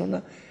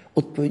otoczona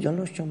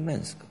odpowiedzialnością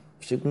męską,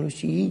 w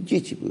szczególności jej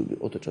dzieci byłyby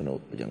otoczone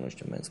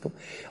odpowiedzialnością męską,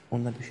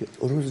 ona by się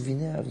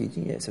rozwinęła w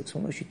dziedzinie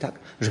seksualności tak,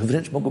 że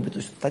wręcz mogłoby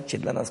to stać się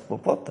dla nas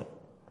kłopotem.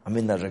 A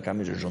my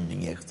narzekamy, że żony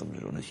nie chcą,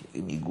 że one się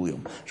migują,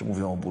 że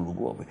mówią o bólu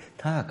głowy.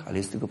 Tak, ale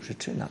jest tego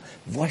przyczyna.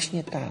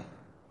 Właśnie ta.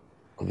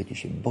 Kobiety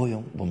się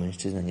boją, bo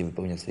mężczyzna nie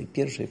wypełnia swojej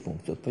pierwszej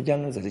funkcji,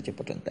 odpowiedzialność za życie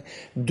poczęte.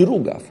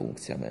 Druga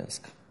funkcja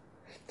męska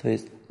to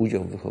jest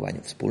udział w wychowaniu,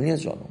 wspólnie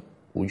z żoną.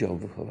 Udział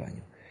w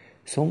wychowaniu.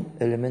 Są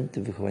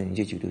elementy wychowania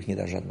dzieci, których nie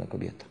da żadna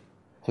kobieta.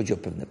 Chodzi o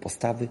pewne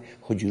postawy,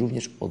 chodzi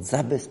również o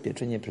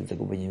zabezpieczenie przed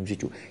zagubieniem w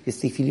życiu. Jest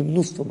w tej chwili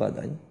mnóstwo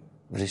badań,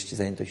 wreszcie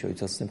zajętości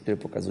ojcostwem, które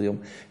pokazują,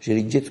 że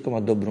jeżeli dziecko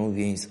ma dobrą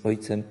więź z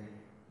ojcem,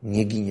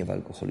 nie ginie w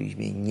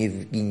alkoholizmie, nie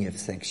ginie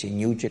w seksie,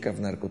 nie ucieka w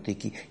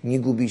narkotyki, nie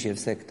gubi się w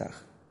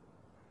sektach.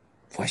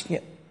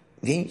 Właśnie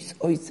więź z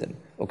ojcem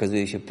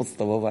okazuje się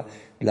podstawowa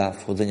dla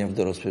wchodzenia w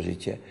dorosłe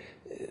życie,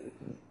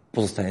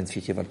 pozostając w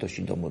świecie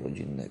wartości domu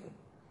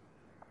rodzinnego.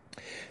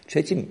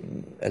 Trzecim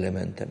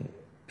elementem,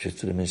 przez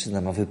który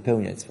mężczyzna ma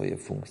wypełniać swoje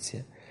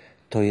funkcje,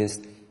 to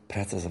jest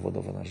praca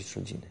zawodowa na rzecz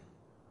rodziny.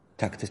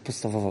 Tak, to jest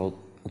podstawowa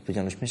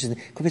odpowiedzialność mężczyzny.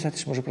 Kobieta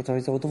też może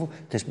pracować zawodowo,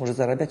 też może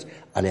zarabiać,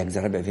 ale jak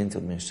zarabia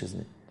więcej od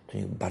mężczyzny, to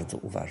niech bardzo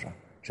uważa,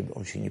 żeby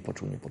on się nie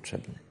poczuł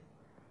niepotrzebny.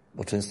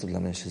 Bo często dla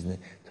mężczyzny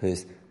to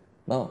jest,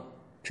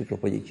 przykro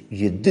powiedzieć,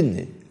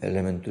 jedyny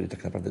element, który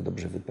tak naprawdę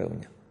dobrze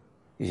wypełnia.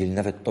 Jeżeli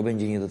nawet to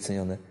będzie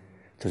niedocenione,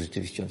 to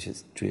rzeczywiście on się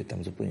czuje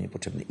tam zupełnie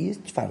niepotrzebny. I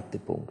jest czwarty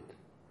punkt.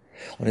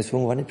 On jest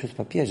sformułowany przez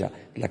papieża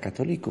dla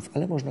katolików,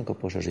 ale można go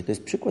poszerzyć. To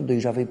jest przykład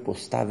dojrzałej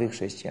postawy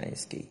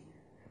chrześcijańskiej.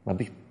 Ma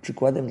być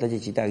przykładem dla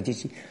dzieci. Tak,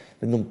 dzieci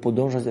będą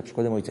podążać za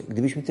przykładem ojca.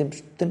 Gdybyśmy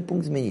ten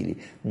punkt zmienili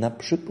na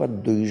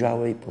przykład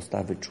dojrzałej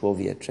postawy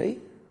człowieczej,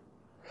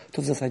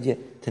 to w zasadzie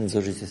ten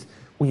wzorzec jest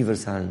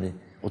uniwersalny,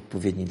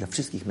 odpowiedni dla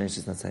wszystkich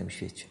mężczyzn na całym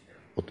świecie.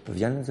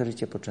 Odpowiedzialny za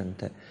życie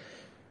poczęte,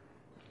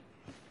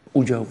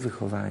 udział w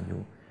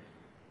wychowaniu,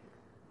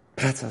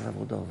 praca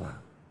zawodowa,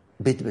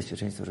 byt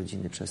bezpieczeństwa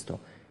rodziny przez to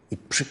i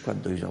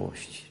przykład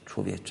dojrzałości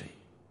człowieczej.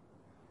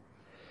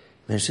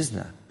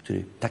 Mężczyzna,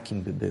 który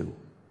takim by był,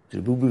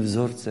 który byłby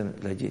wzorcem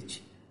dla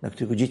dzieci, na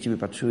którego dzieci by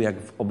patrzyły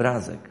jak w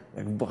obrazek,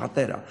 jak w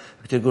bohatera,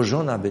 na którego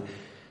żona by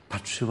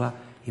patrzyła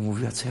i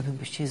mówiła, co ja bym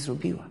bez ciebie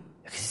zrobiła.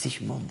 Jak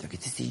jesteś mądry,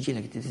 jak jesteś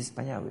dzielny, jak jesteś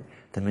wspaniały.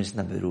 Ten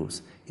mężczyzna by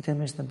rósł. I ten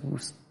mężczyzna by był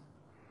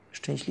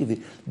szczęśliwy,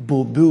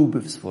 bo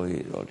byłby w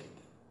swojej roli.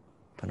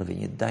 Panowie,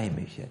 nie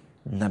dajmy się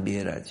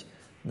nabierać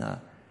na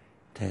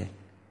te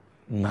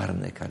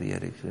marne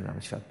kariery, które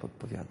nam świat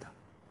podpowiada.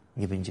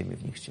 Nie będziemy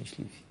w nich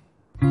szczęśliwi.